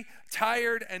 hungry,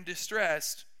 tired, and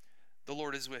distressed, the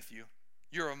Lord is with you.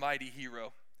 You're a mighty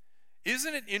hero.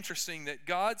 Isn't it interesting that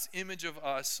God's image of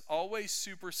us always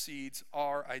supersedes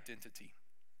our identity?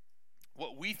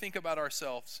 What we think about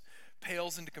ourselves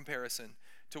pales into comparison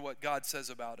to what God says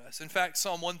about us. In fact,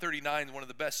 Psalm 139 is one of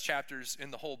the best chapters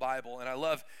in the whole Bible, and I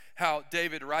love how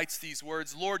David writes these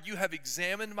words, Lord, you have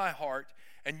examined my heart,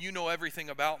 and you know everything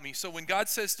about me. So when God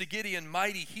says to Gideon,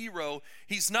 mighty hero,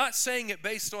 he's not saying it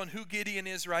based on who Gideon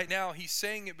is right now. He's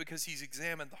saying it because he's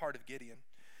examined the heart of Gideon.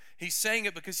 He's saying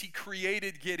it because he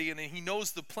created Gideon, and he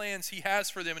knows the plans he has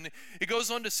for them. And it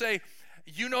goes on to say,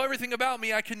 you know everything about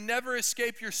me. I can never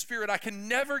escape your spirit. I can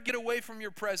never get away from your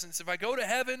presence. If I go to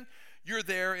heaven, you're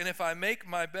there. And if I make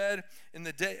my bed in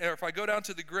the day, or if I go down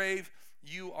to the grave,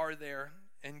 you are there.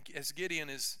 And as Gideon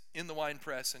is in the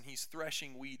winepress and he's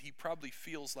threshing wheat, he probably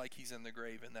feels like he's in the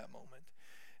grave in that moment.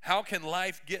 How can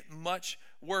life get much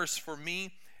worse for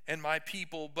me and my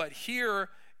people? But here,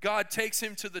 God takes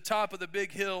him to the top of the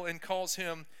big hill and calls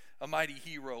him a mighty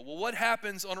hero. Well, what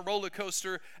happens on a roller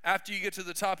coaster after you get to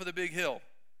the top of the big hill?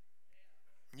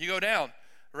 You go down,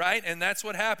 right? And that's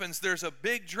what happens. There's a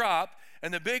big drop,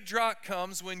 and the big drop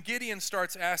comes when Gideon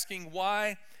starts asking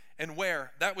why and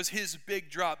where. That was his big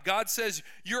drop. God says,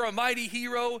 you're a mighty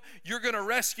hero. You're going to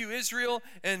rescue Israel.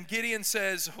 And Gideon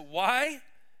says, why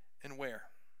and where?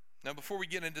 Now, before we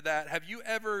get into that, have you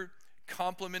ever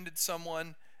complimented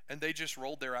someone and they just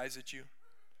rolled their eyes at you?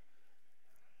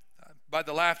 By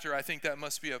the laughter, I think that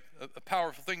must be a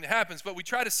powerful thing that happens. But we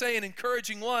try to say an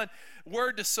encouraging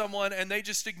word to someone, and they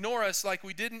just ignore us like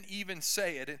we didn't even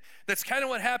say it. And that's kind of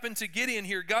what happened to Gideon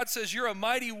here. God says, you're a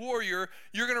mighty warrior.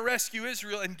 You're going to rescue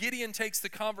Israel. And Gideon takes the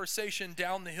conversation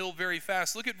down the hill very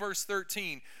fast. Look at verse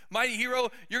 13. Mighty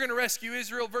hero, you're going to rescue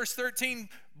Israel. Verse 13,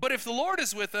 but if the Lord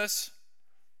is with us,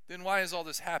 then why has all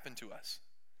this happened to us?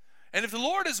 And if the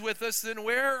Lord is with us, then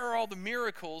where are all the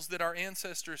miracles that our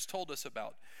ancestors told us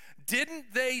about?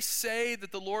 Didn't they say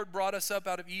that the Lord brought us up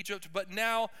out of Egypt, but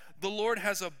now the Lord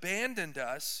has abandoned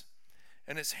us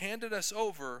and has handed us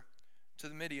over to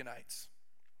the Midianites?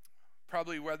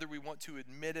 Probably whether we want to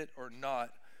admit it or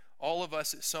not, all of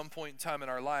us at some point in time in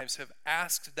our lives have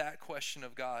asked that question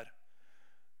of God.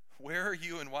 Where are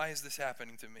you and why is this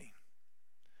happening to me?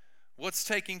 What's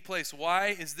taking place? Why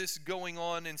is this going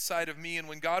on inside of me? And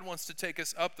when God wants to take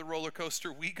us up the roller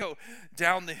coaster, we go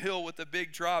down the hill with a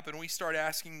big drop and we start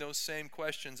asking those same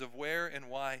questions of where and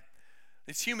why.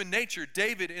 It's human nature.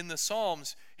 David in the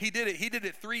Psalms, he did it. He did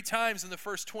it 3 times in the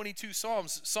first 22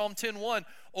 Psalms. Psalm 10:1,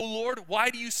 O Lord,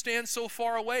 why do you stand so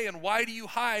far away and why do you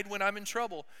hide when I'm in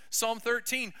trouble? Psalm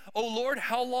 13, O Lord,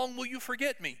 how long will you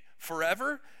forget me?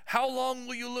 Forever? How long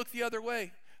will you look the other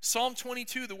way? Psalm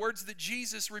 22, the words that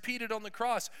Jesus repeated on the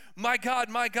cross. My God,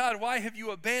 why have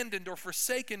you abandoned or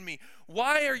forsaken me?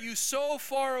 Why are you so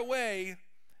far away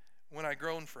when I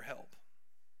groan for help?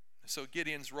 So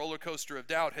Gideon's roller coaster of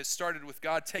doubt has started with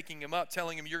God taking him up,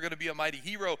 telling him you're going to be a mighty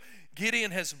hero.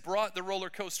 Gideon has brought the roller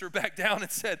coaster back down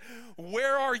and said,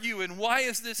 where are you and why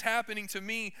is this happening to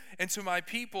me and to my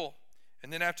people?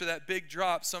 And then after that big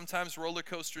drop, sometimes roller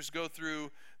coasters go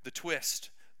through the twist.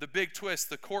 The big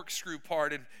twist, the corkscrew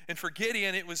part. And for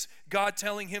Gideon, it was God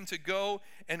telling him to go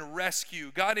and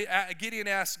rescue. Gideon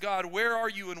asked God, where are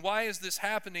you and why is this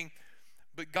happening?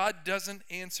 But God doesn't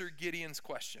answer Gideon's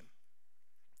question.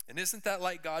 And isn't that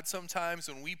like God sometimes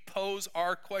when we pose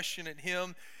our question at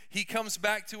him, he comes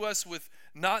back to us with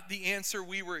not the answer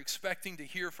we were expecting to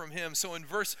hear from him. So in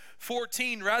verse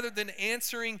 14, rather than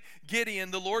answering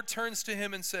Gideon, the Lord turns to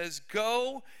him and says,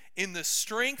 go in the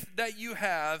strength that you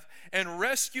have and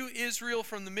rescue Israel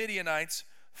from the Midianites,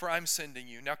 for I'm sending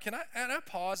you. Now, can I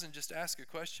pause and just ask a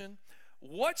question?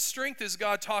 What strength is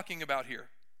God talking about here?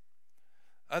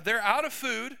 They're out of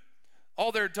food.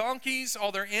 All their donkeys,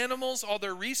 all their animals, all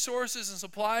their resources and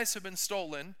supplies have been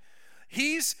stolen.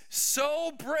 He's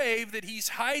so brave that he's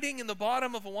hiding in the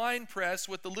bottom of a wine press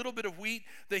with the little bit of wheat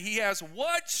that he has.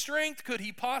 What strength could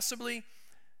he possibly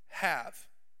have?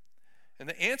 And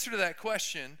the answer to that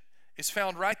question is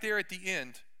found right there at the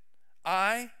end.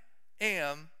 I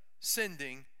am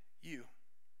sending you.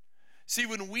 See,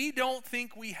 when we don't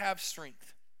think we have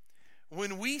strength,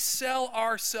 when we sell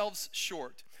ourselves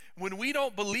short, when we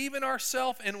don't believe in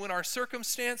ourselves and when our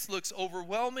circumstance looks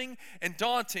overwhelming and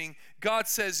daunting, God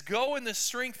says, go in the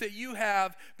strength that you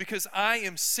have because I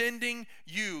am sending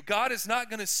you. God is not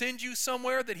going to send you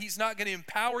somewhere that he's not going to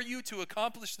empower you to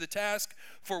accomplish the task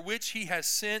for which he has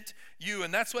sent you.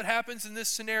 And that's what happens in this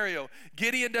scenario.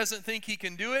 Gideon doesn't think he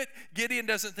can do it. Gideon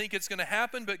doesn't think it's going to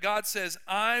happen, but God says,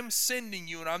 I'm sending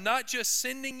you. And I'm not just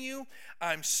sending you,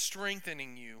 I'm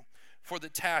strengthening you for the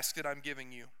task that I'm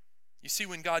giving you. You see,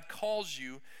 when God calls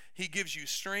you, he gives you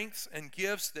strengths and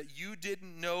gifts that you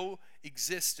didn't know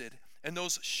existed. And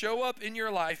those show up in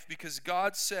your life because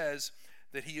God says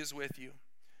that he is with you.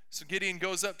 So Gideon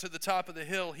goes up to the top of the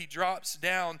hill. He drops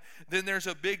down. Then there's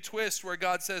a big twist where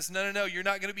God says, no, you're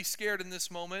not going to be scared in this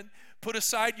moment. Put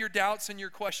aside your doubts and your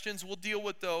questions. We'll deal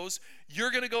with those. You're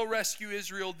going to go rescue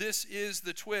Israel. This is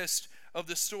the twist of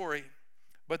the story.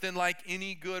 But then, like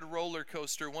any good roller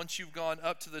coaster, once you've gone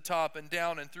up to the top and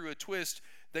down and through a twist,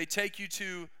 they take you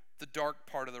to the dark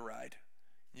part of the ride.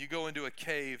 You go into a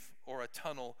cave or a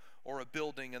tunnel or a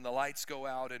building and the lights go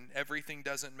out and everything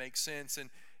doesn't make sense.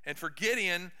 And for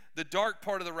Gideon, the dark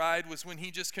part of the ride was when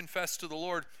he just confessed to the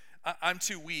Lord, I'm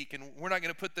too weak. And we're not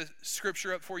going to put the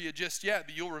scripture up for you just yet,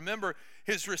 but you'll remember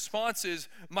his response is,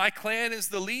 my clan is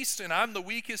the least and I'm the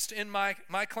weakest in my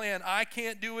clan. I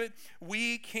can't do it.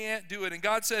 We can't do it. And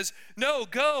God says, no,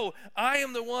 go. I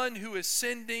am the one who is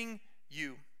sending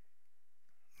you.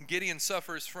 Gideon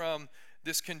suffers from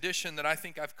this condition that I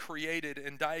think I've created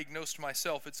and diagnosed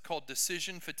myself. It's called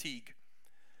decision fatigue.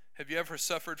 Have you ever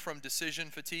suffered from decision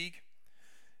fatigue?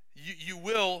 You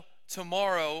will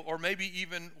tomorrow, or maybe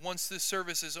even once this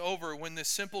service is over, when this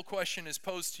simple question is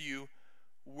posed to you,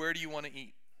 where do you want to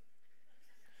eat?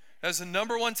 That's the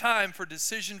number one time for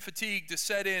decision fatigue to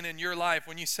set in your life.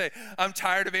 When you say, I'm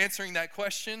tired of answering that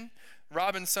question,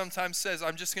 Robin sometimes says,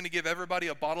 I'm just going to give everybody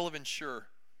a bottle of Ensure.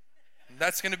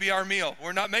 That's going to be our meal.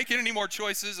 We're not making any more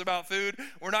choices about food.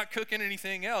 We're not cooking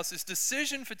anything else. It's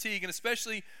decision fatigue, and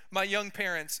especially my young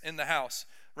parents in the house,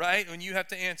 right? When you have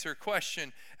to answer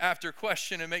question after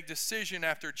question and make decision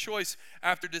after choice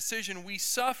after decision, we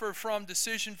suffer from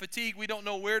decision fatigue. We don't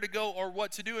know where to go or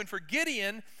what to do. And for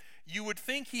Gideon, you would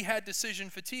think he had decision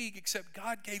fatigue, except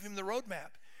God gave him the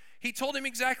roadmap. He told him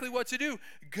exactly what to do.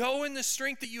 Go in the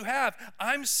strength that you have.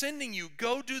 I'm sending you.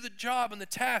 Go do the job and the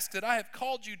task that I have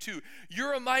called you to.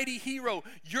 You're a mighty hero.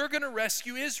 You're going to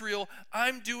rescue Israel.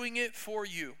 I'm doing it for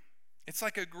you. It's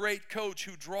like a great coach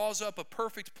who draws up a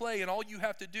perfect play and all you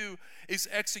have to do is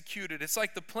execute it. It's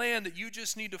like the plan that you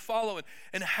just need to follow it.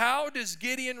 And how does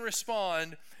Gideon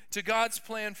respond to God's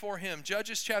plan for him?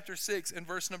 Judges chapter 6 and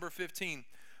verse number 15.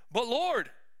 But Lord,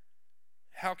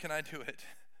 how can I do it?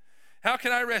 How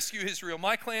can I rescue Israel?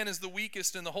 My clan is the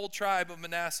weakest in the whole tribe of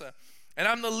Manasseh, and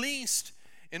I'm the least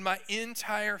in my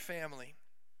entire family.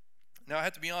 Now, I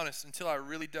have to be honest, until I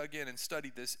really dug in and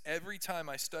studied this, every time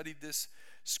I studied this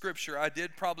scripture, I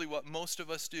did probably what most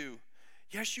of us do.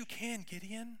 Yes, you can,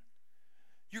 Gideon.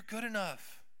 You're good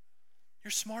enough. You're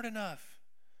smart enough.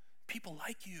 People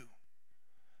like you.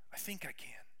 I think I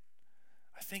can.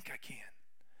 I think I can.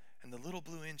 And the little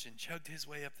blue engine chugged his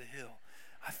way up the hill.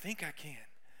 I think I can.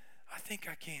 I think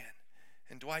I can.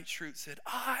 And Dwight Schrute said,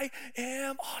 I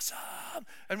am awesome.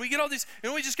 And we get all these,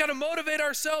 and we just got to motivate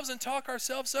ourselves and talk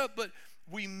ourselves up, but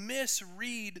we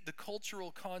misread the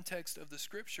cultural context of the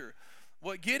scripture.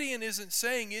 What Gideon isn't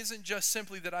saying isn't just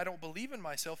simply that I don't believe in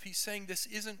myself. He's saying this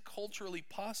isn't culturally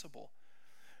possible.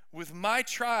 With my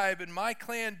tribe and my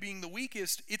clan being the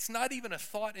weakest, it's not even a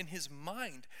thought in his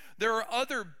mind. There are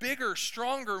other bigger,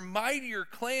 stronger, mightier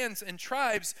clans and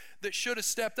tribes that should have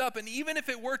stepped up. And even if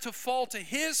it were to fall to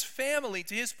his family,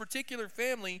 to his particular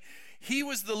family, he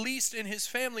was the least in his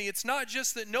family. It's not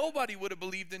just that nobody would have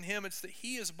believed in him, it's that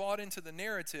he has bought into the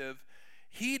narrative.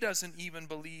 He doesn't even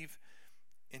believe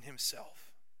in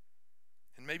himself.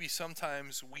 And maybe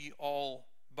sometimes we all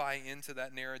buy into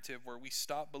that narrative where we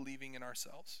stop believing in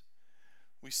ourselves.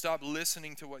 We stop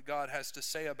listening to what God has to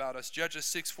say about us. Judges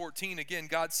 6:14, again,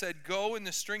 God said, go in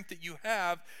the strength that you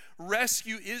have,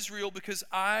 rescue Israel because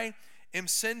I am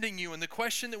sending you. And the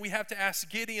question that we have to ask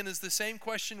Gideon is the same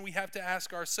question we have to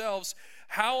ask ourselves.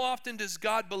 How often does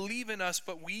God believe in us,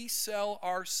 but we sell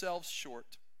ourselves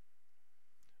short?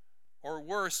 Or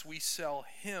worse, we sell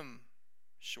him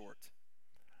short.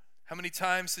 How many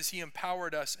times has he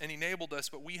empowered us and enabled us,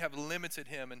 but we have limited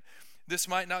him? And this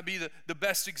might not be the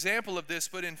best example of this,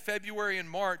 but in February and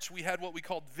March, we had what we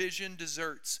called Vision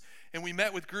Desserts. And we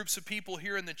met with groups of people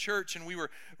here in the church, and we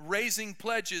were raising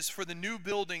pledges for the new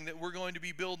building that we're going to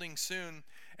be building soon.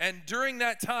 And during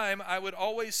that time, I would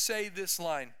always say this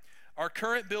line, Our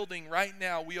current building right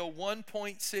now, we owe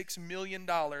 $1.6 million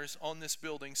on this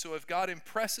building. So if God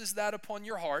impresses that upon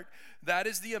your heart, that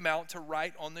is the amount to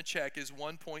write on the check, is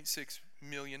 $1.6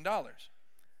 million.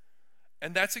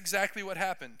 And that's exactly what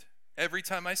happened every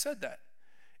time I said that,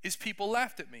 is people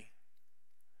laughed at me.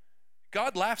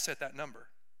 God laughs at that number.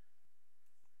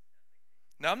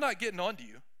 Now, I'm not getting on to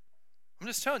you. I'm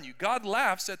just telling you, God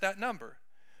laughs at that number.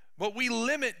 But we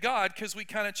limit God because we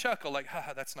kind of chuckle like,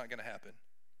 that's not going to happen.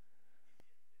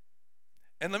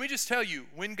 And let me just tell you,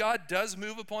 when God does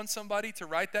move upon somebody to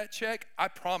write that check, I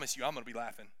promise you I'm going to be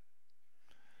laughing.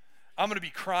 I'm going to be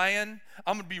crying.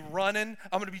 I'm going to be running.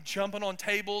 I'm going to be jumping on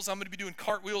tables. I'm going to be doing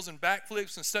cartwheels and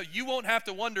backflips and stuff. You won't have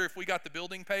to wonder if we got the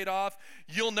building paid off.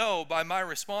 You'll know by my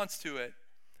response to it.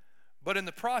 But in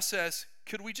the process,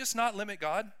 could we just not limit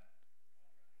God?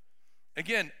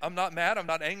 Again, I'm not mad. I'm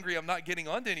not angry. I'm not getting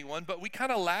on to anyone. But we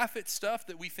kind of laugh at stuff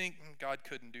that we think, God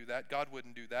couldn't do that. God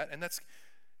wouldn't do that. And that's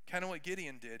kind of what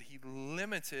Gideon did. He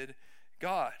limited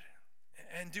God.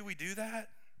 And do we do that?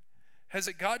 Has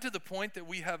it got to the point that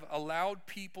we have allowed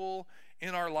people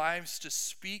in our lives to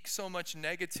speak so much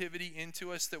negativity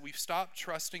into us that we've stopped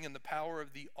trusting in the power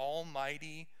of the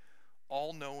almighty,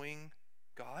 all-knowing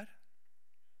God?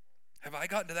 Have I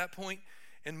gotten to that point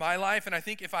in my life? And I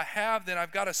think if I have, then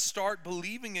I've got to start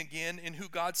believing again in who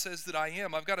God says that I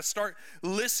am. I've got to start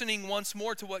listening once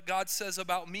more to what God says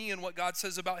about me and what God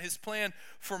says about his plan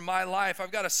for my life.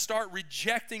 I've got to start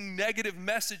rejecting negative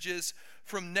messages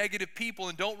from negative people.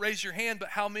 And don't raise your hand, but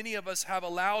how many of us have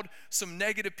allowed some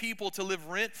negative people to live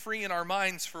rent-free in our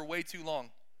minds for way too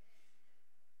long?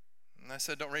 And I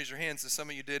said don't raise your hands, as some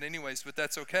of you did anyways, but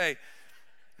that's okay.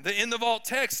 The In the Vault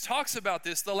text talks about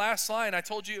this. The last line, I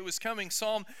told you it was coming.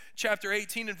 Psalm chapter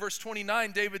 18 and verse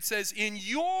 29, David says, in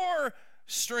your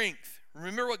strength.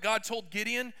 Remember what God told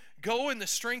Gideon? Go in the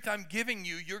strength I'm giving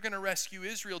you. You're going to rescue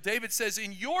Israel. David says,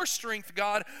 in your strength,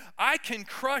 God, I can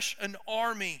crush an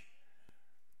army.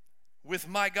 With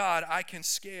my God, I can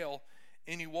scale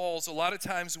any walls. A lot of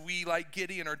times we, like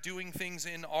Gideon, are doing things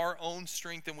in our own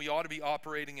strength, and we ought to be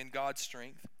operating in God's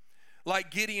strength.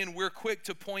 Like Gideon, we're quick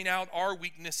to point out our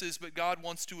weaknesses, but God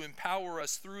wants to empower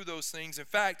us through those things. In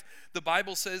fact, the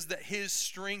Bible says that his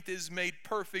strength is made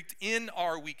perfect in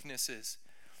our weaknesses.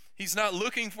 He's not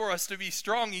looking for us to be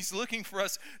strong. He's looking for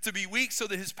us to be weak so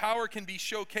that his power can be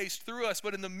showcased through us.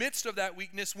 But in the midst of that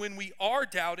weakness, when we are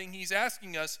doubting, he's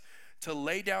asking us to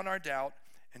lay down our doubt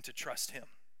and to trust him.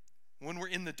 When we're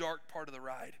in the dark part of the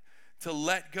ride, to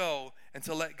let go and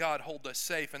to let God hold us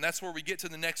safe. And that's where we get to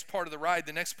the next part of the ride.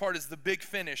 The next part is the big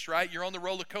finish, right? You're on the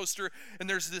roller coaster and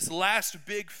there's this last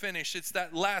big finish. It's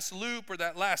that last loop or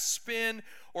that last spin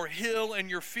or hill,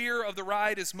 and your fear of the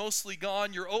ride is mostly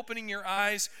gone. You're opening your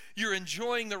eyes. You're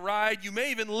enjoying the ride. You may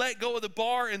even let go of the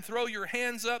bar and throw your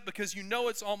hands up because you know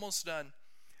it's almost done.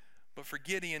 But for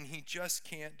Gideon, he just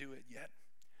can't do it yet.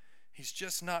 He's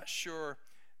just not sure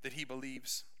that he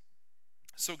believes.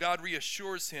 So God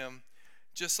reassures him,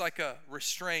 just like a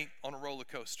restraint on a roller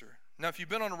coaster. Now, if you've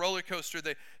been on a roller coaster,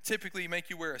 they typically make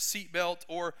you wear a seatbelt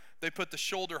or they put the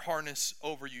shoulder harness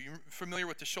over you. You're familiar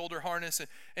with the shoulder harness?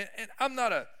 And I'm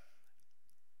not a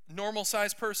normal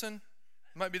size person.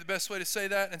 Might be the best way to say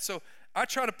that. And so I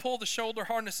try to pull the shoulder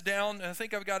harness down, and I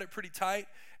think I've got it pretty tight.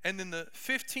 And then the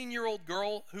 15-year-old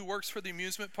girl who works for the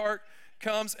amusement park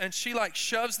comes and she like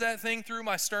shoves that thing through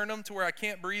my sternum to where I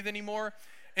can't breathe anymore.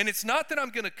 And it's not that I'm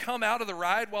going to come out of the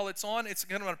ride while it's on. It's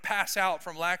going to pass out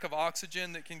from lack of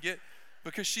oxygen that can get,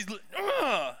 because she's,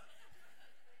 I'm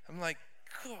like,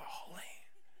 golly.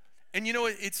 And you know,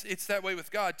 it's that way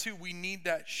with God too. We need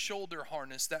that shoulder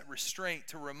harness, that restraint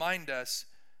to remind us,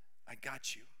 I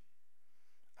got you.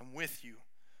 I'm with you.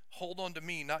 Hold on to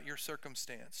me, not your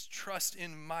circumstance. Trust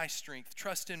in my strength.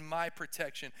 Trust in my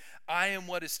protection. I am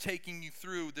what is taking you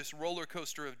through this roller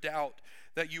coaster of doubt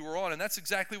that you were on. And that's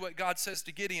exactly what God says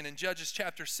to Gideon in Judges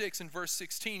chapter 6 and verse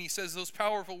 16. He says those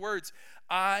powerful words,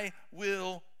 I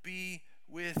will be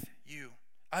with you.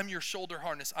 I'm your shoulder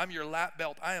harness. I'm your lap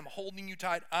belt. I am holding you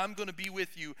tight. I'm going to be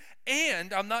with you.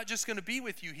 And I'm not just going to be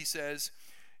with you, he says.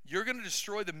 You're going to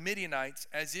destroy the Midianites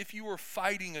as if you were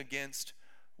fighting against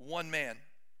one man.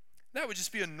 That would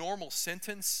just be a normal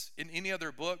sentence in any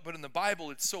other book, but in the Bible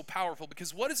it's so powerful,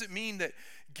 because what does it mean that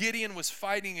Gideon was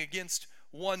fighting against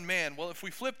one man? Well, if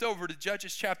we flipped over to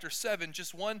Judges chapter 7,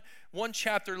 just one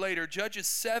chapter later, Judges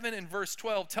 7 and verse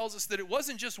 12 tells us that it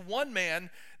wasn't just one man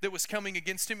that was coming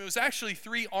against him. It was actually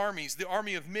three armies, the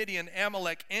army of Midian,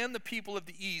 Amalek, and the people of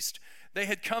the east. They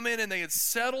had come in and they had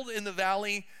settled in the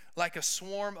valley like a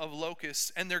swarm of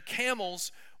locusts, and their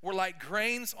camels were like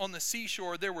grains on the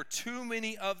seashore. There were too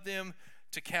many of them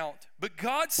to count. But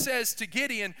God says to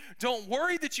Gideon, don't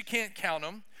worry that you can't count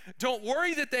them. Don't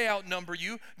worry that they outnumber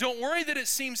you. Don't worry that it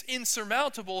seems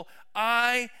insurmountable.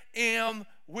 I am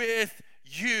with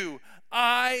you.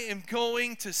 I am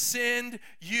going to send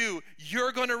you.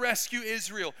 You're going to rescue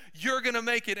Israel. You're going to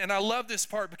make it. And I love this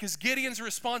part because Gideon's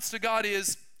response to God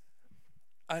is,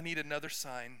 I need another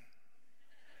sign.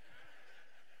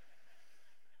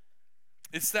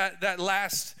 It's that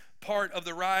last part of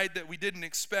the ride that we didn't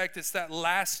expect. It's that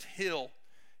last hill.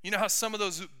 You know how some of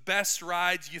those best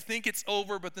rides, you think it's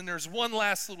over, but then there's one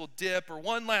last little dip or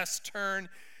one last turn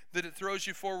that it throws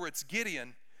you forward. It's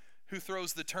Gideon who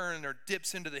throws the turn or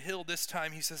dips into the hill. This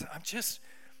time he says, I'm just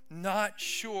not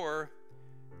sure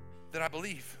that I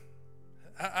believe.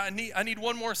 I need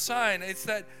one more sign. It's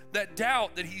that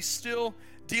doubt that he's still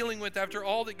dealing with after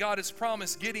all that God has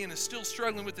promised. Gideon is still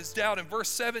struggling with this doubt. In verse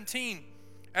 17,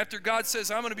 after God says,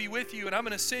 I'm going to be with you and I'm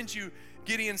going to send you,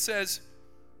 Gideon says,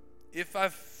 if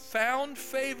I've found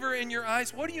favor in your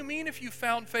eyes. What do you mean if you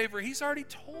found favor? He's already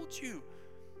told you.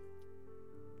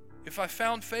 If I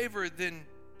found favor, then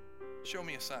show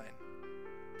me a sign.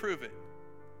 Prove it.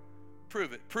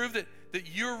 Prove it. Prove that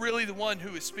you're really the one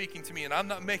who is speaking to me and I'm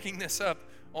not making this up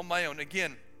on my own.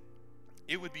 Again,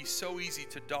 it would be so easy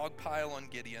to dogpile on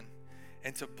Gideon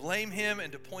and to blame him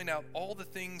and to point out all the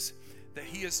things that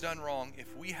he has done wrong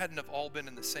if we hadn't have all been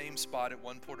in the same spot at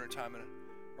one point in time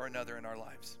or another in our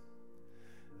lives.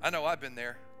 I know I've been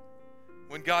there.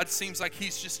 When God seems like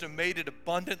he's just made it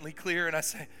abundantly clear and I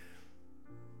say,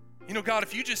 you know, God,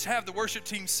 if you just have the worship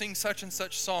team sing such and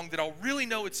such song, that I'll really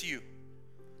know it's you.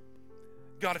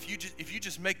 God, if you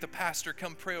just make the pastor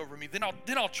come pray over me, then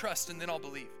I'll trust and then I'll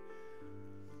believe.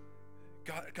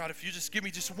 God, if you just give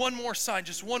me just one more sign,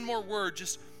 just one more word,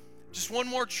 just one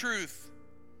more truth,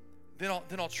 then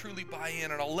I'll truly buy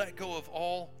in and I'll let go of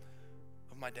all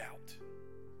of my doubt.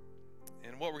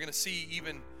 And what we're going to see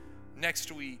even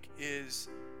next week is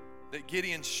that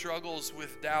Gideon struggles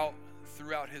with doubt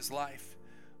throughout his life,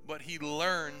 but he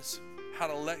learns how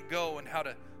to let go and how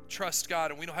to trust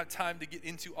God. And we don't have time to get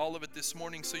into all of it this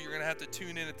morning, so you're going to have to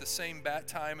tune in at the same bat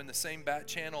time and the same bat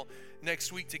channel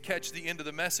next week to catch the end of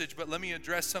the message. But let me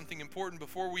address something important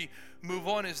before we move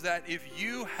on, is that if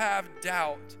you have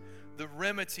doubt, the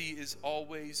remedy is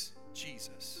always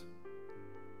Jesus.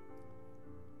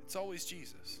 It's always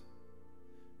Jesus.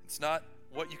 It's not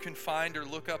what you can find or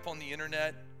look up on the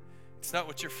internet. It's not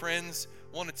what your friends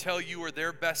want to tell you or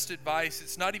their best advice.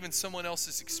 It's not even someone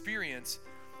else's experience.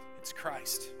 It's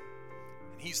Christ.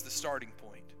 And he's the starting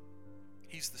point.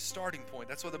 He's the starting point.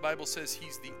 That's why the Bible says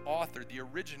he's the author, the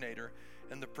originator,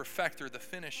 and the perfecter, the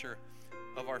finisher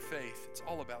of our faith. It's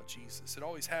all about Jesus. It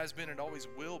always has been and always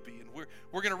will be. And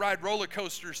we're going to ride roller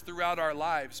coasters throughout our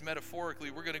lives.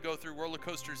 Metaphorically, we're going to go through roller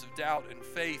coasters of doubt and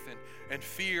faith and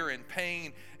fear and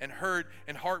pain and hurt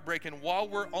and heartbreak. And while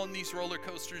we're on these roller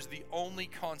coasters, the only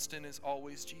constant is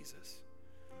always Jesus.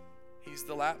 He's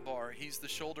the lap bar. He's the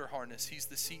shoulder harness. He's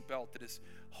the seatbelt that is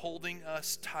holding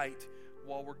us tight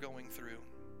while we're going through.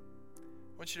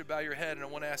 I want you to bow your head, and I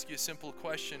want to ask you a simple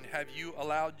question. Have you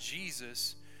allowed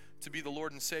Jesus to be the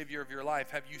Lord and Savior of your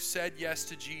life? Have you said yes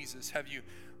to Jesus? Have you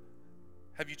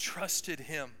trusted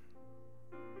him?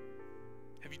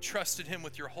 Have you trusted him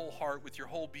with your whole heart, with your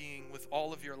whole being, with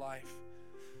all of your life?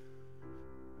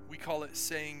 We call it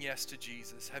saying yes to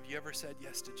Jesus. Have you ever said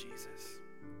yes to Jesus?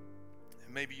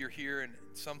 And maybe you're here and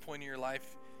at some point in your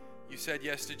life you said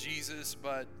yes to Jesus,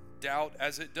 but doubt,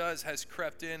 as it does, has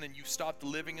crept in and you've stopped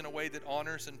living in a way that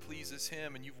honors and pleases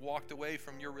him, and you've walked away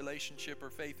from your relationship or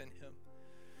faith in him.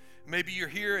 Maybe you're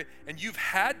here and you've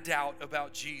had doubt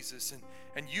about Jesus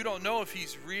and you don't know if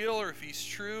he's real or if he's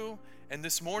true. And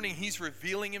this morning he's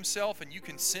revealing himself and you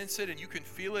can sense it and you can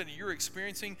feel it and you're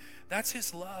experiencing. That's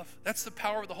his love. That's the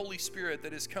power of the Holy Spirit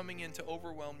that is coming in to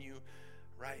overwhelm you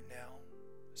right now.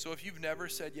 So if you've never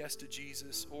said yes to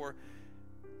Jesus, or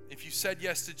if you said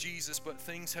yes to Jesus but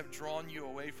things have drawn you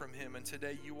away from him, and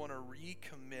today you want to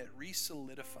recommit,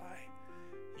 re-solidify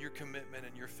your commitment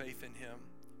and your faith in him,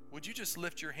 would you just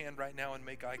lift your hand right now and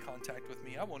make eye contact with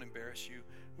me? I won't embarrass you.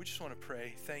 We just want to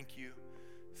pray. Thank you.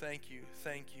 Thank you.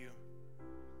 Thank you.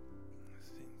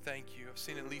 Thank you. I've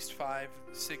seen at least 5,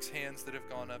 6 hands that have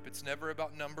gone up. It's never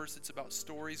about numbers. It's about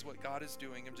stories, what God is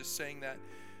doing. I'm just saying that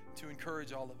to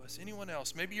encourage all of us. Anyone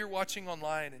else? Maybe you're watching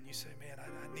online and you say, man,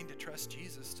 I need to trust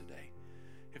Jesus today.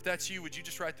 If that's you, would you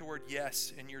just write the word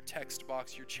yes in your text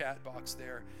box, your chat box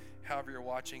there, however you're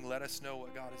watching? Let us know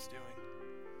what God is doing.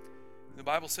 The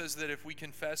Bible says that if we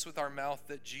confess with our mouth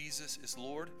that Jesus is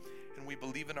Lord and we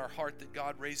believe in our heart that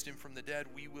God raised him from the dead,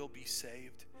 we will be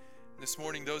saved. This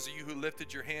morning, those of you who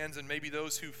lifted your hands, and maybe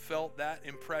those who felt that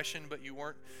impression but you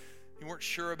weren't you weren't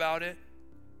sure about it.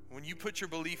 When you put your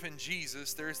belief in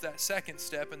Jesus, there's that second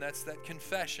step, and that's that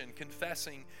confession,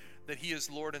 confessing that he is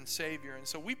Lord and Savior. And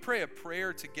so we pray a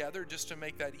prayer together just to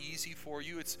make that easy for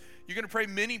you. You're going to pray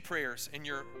many prayers in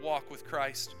your walk with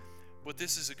Christ, but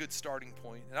this is a good starting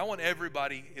point. And I want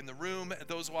everybody in the room,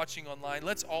 those watching online,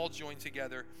 let's all join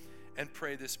together and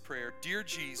pray this prayer. Dear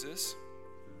Jesus,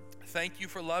 thank you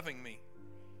for loving me.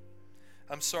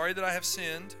 I'm sorry that I have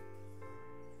sinned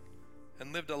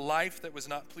and lived a life that was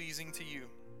not pleasing to you.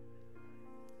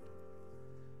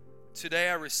 Today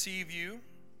I receive you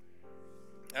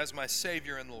as my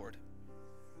Savior and Lord.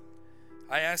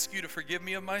 I ask you to forgive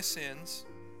me of my sins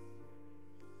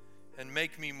and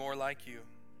make me more like you.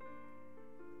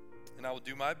 And I will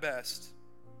do my best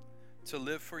to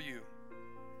live for you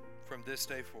from this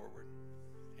day forward.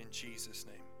 In Jesus'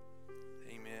 name,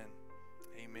 amen.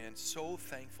 Amen. So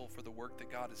thankful for the work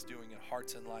that God is doing in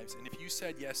hearts and lives. And if you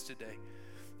said yes today,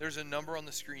 there's a number on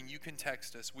the screen. You can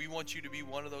text us. We want you to be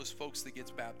one of those folks that gets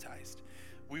baptized.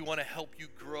 We want to help you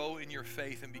grow in your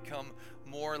faith and become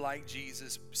more like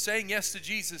Jesus. Saying yes to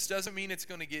Jesus doesn't mean it's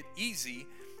going to get easy.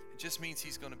 It just means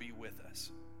he's going to be with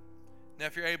us. Now,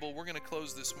 if you're able, we're going to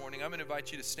close this morning. I'm going to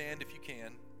invite you to stand if you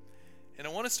can. And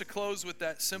I want us to close with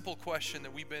that simple question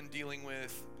that we've been dealing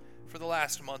with for the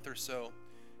last month or so.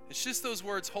 It's just those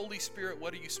words, Holy Spirit,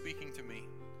 what are you speaking to me?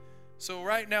 So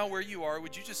right now where you are,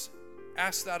 would you just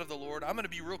ask that of the Lord? I'm going to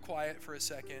be real quiet for a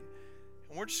second,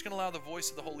 and we're just going to allow the voice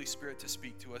of the Holy Spirit to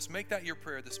speak to us. Make that your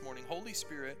prayer this morning. Holy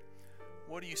Spirit,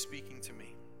 what are you speaking to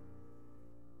me?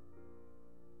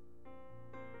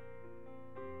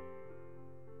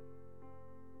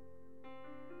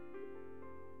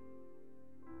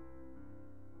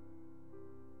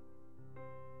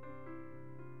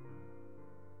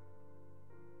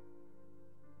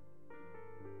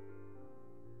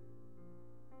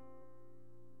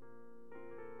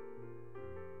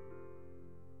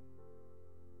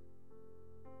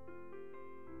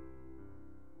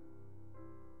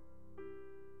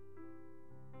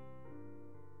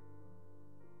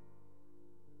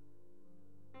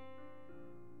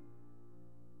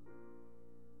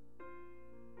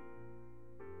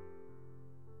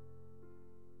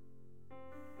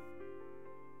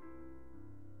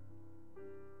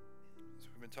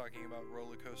 Talking about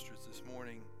roller coasters this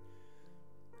morning.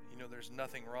 You know, there's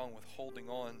nothing wrong with holding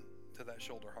on to that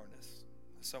shoulder harness.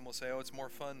 Some will say, oh, it's more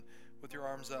fun with your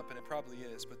arms up, and it probably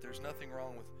is, but there's nothing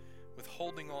wrong with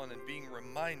holding on and being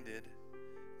reminded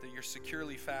that you're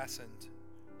securely fastened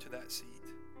to that seat.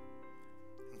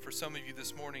 And for some of you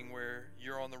this morning where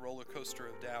you're on the roller coaster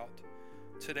of doubt,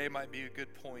 today might be a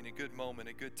good point, a good moment,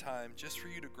 a good time just for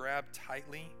you to grab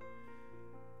tightly,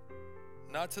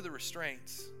 not to the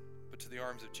restraints, but to the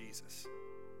arms of Jesus.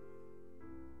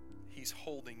 He's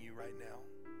holding you right now.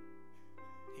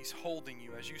 He's holding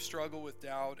you as you struggle with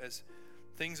doubt, as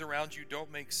things around you don't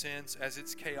make sense, as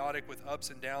it's chaotic with ups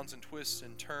and downs and twists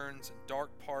and turns and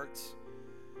dark parts.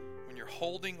 When you're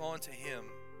holding on to him,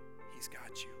 he's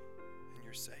got you and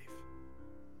you're safe.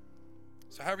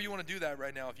 So however you want to do that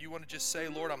right now, if you want to just say,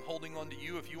 Lord, I'm holding on to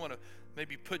you, if you want to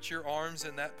maybe put your arms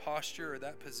in that posture or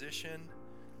that position,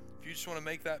 if you just want to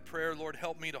make that prayer, Lord,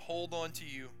 help me to hold on to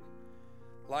you.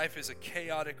 Life is a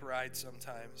chaotic ride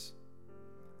sometimes.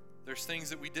 There's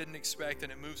things that we didn't expect,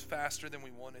 and it moves faster than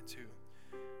we want it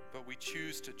to. But we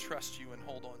choose to trust you and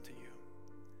hold on to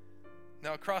you.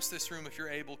 Now, across this room, if you're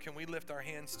able, can we lift our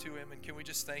hands to him, and can we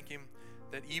just thank him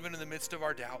that even in the midst of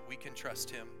our doubt, we can trust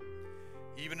him.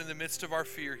 Even in the midst of our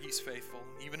fear, he's faithful.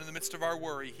 Even in the midst of our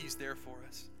worry, he's there for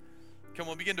us. Come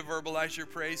on, begin to verbalize your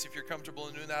praise if you're comfortable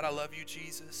in doing that. I love you,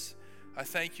 Jesus. I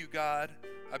thank you, God.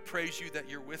 I praise you that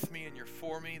you're with me and you're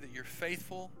for me, that you're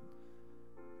faithful.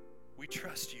 We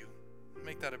trust you.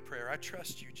 Make that a prayer. I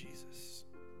trust you, Jesus.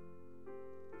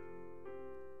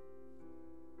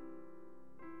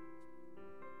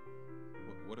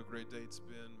 What a great day it's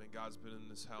been. Man, God's been in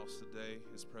this house today.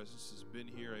 His presence has been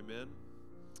here. Amen.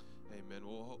 Amen.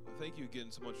 Well, thank you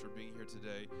again so much for being here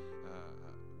today.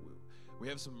 We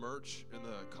have some merch in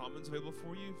the comments available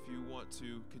for you if you want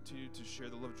to continue to share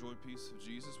the love, joy, and peace of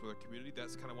Jesus with our community.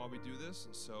 That's kind of why we do this.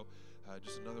 And so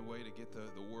just another way to get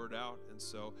the word out. And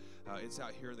so it's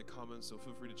out here in the comments, so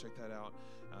feel free to check that out.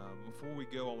 Before we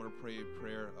go, I want to pray a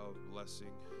prayer of blessing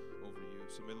over you.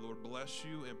 So may the Lord bless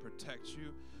you and protect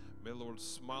you. May the Lord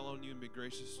smile on you and be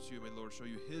gracious to you. May the Lord show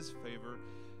you his favor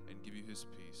and give you his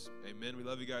peace. Amen. We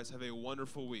love you guys. Have a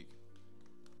wonderful week.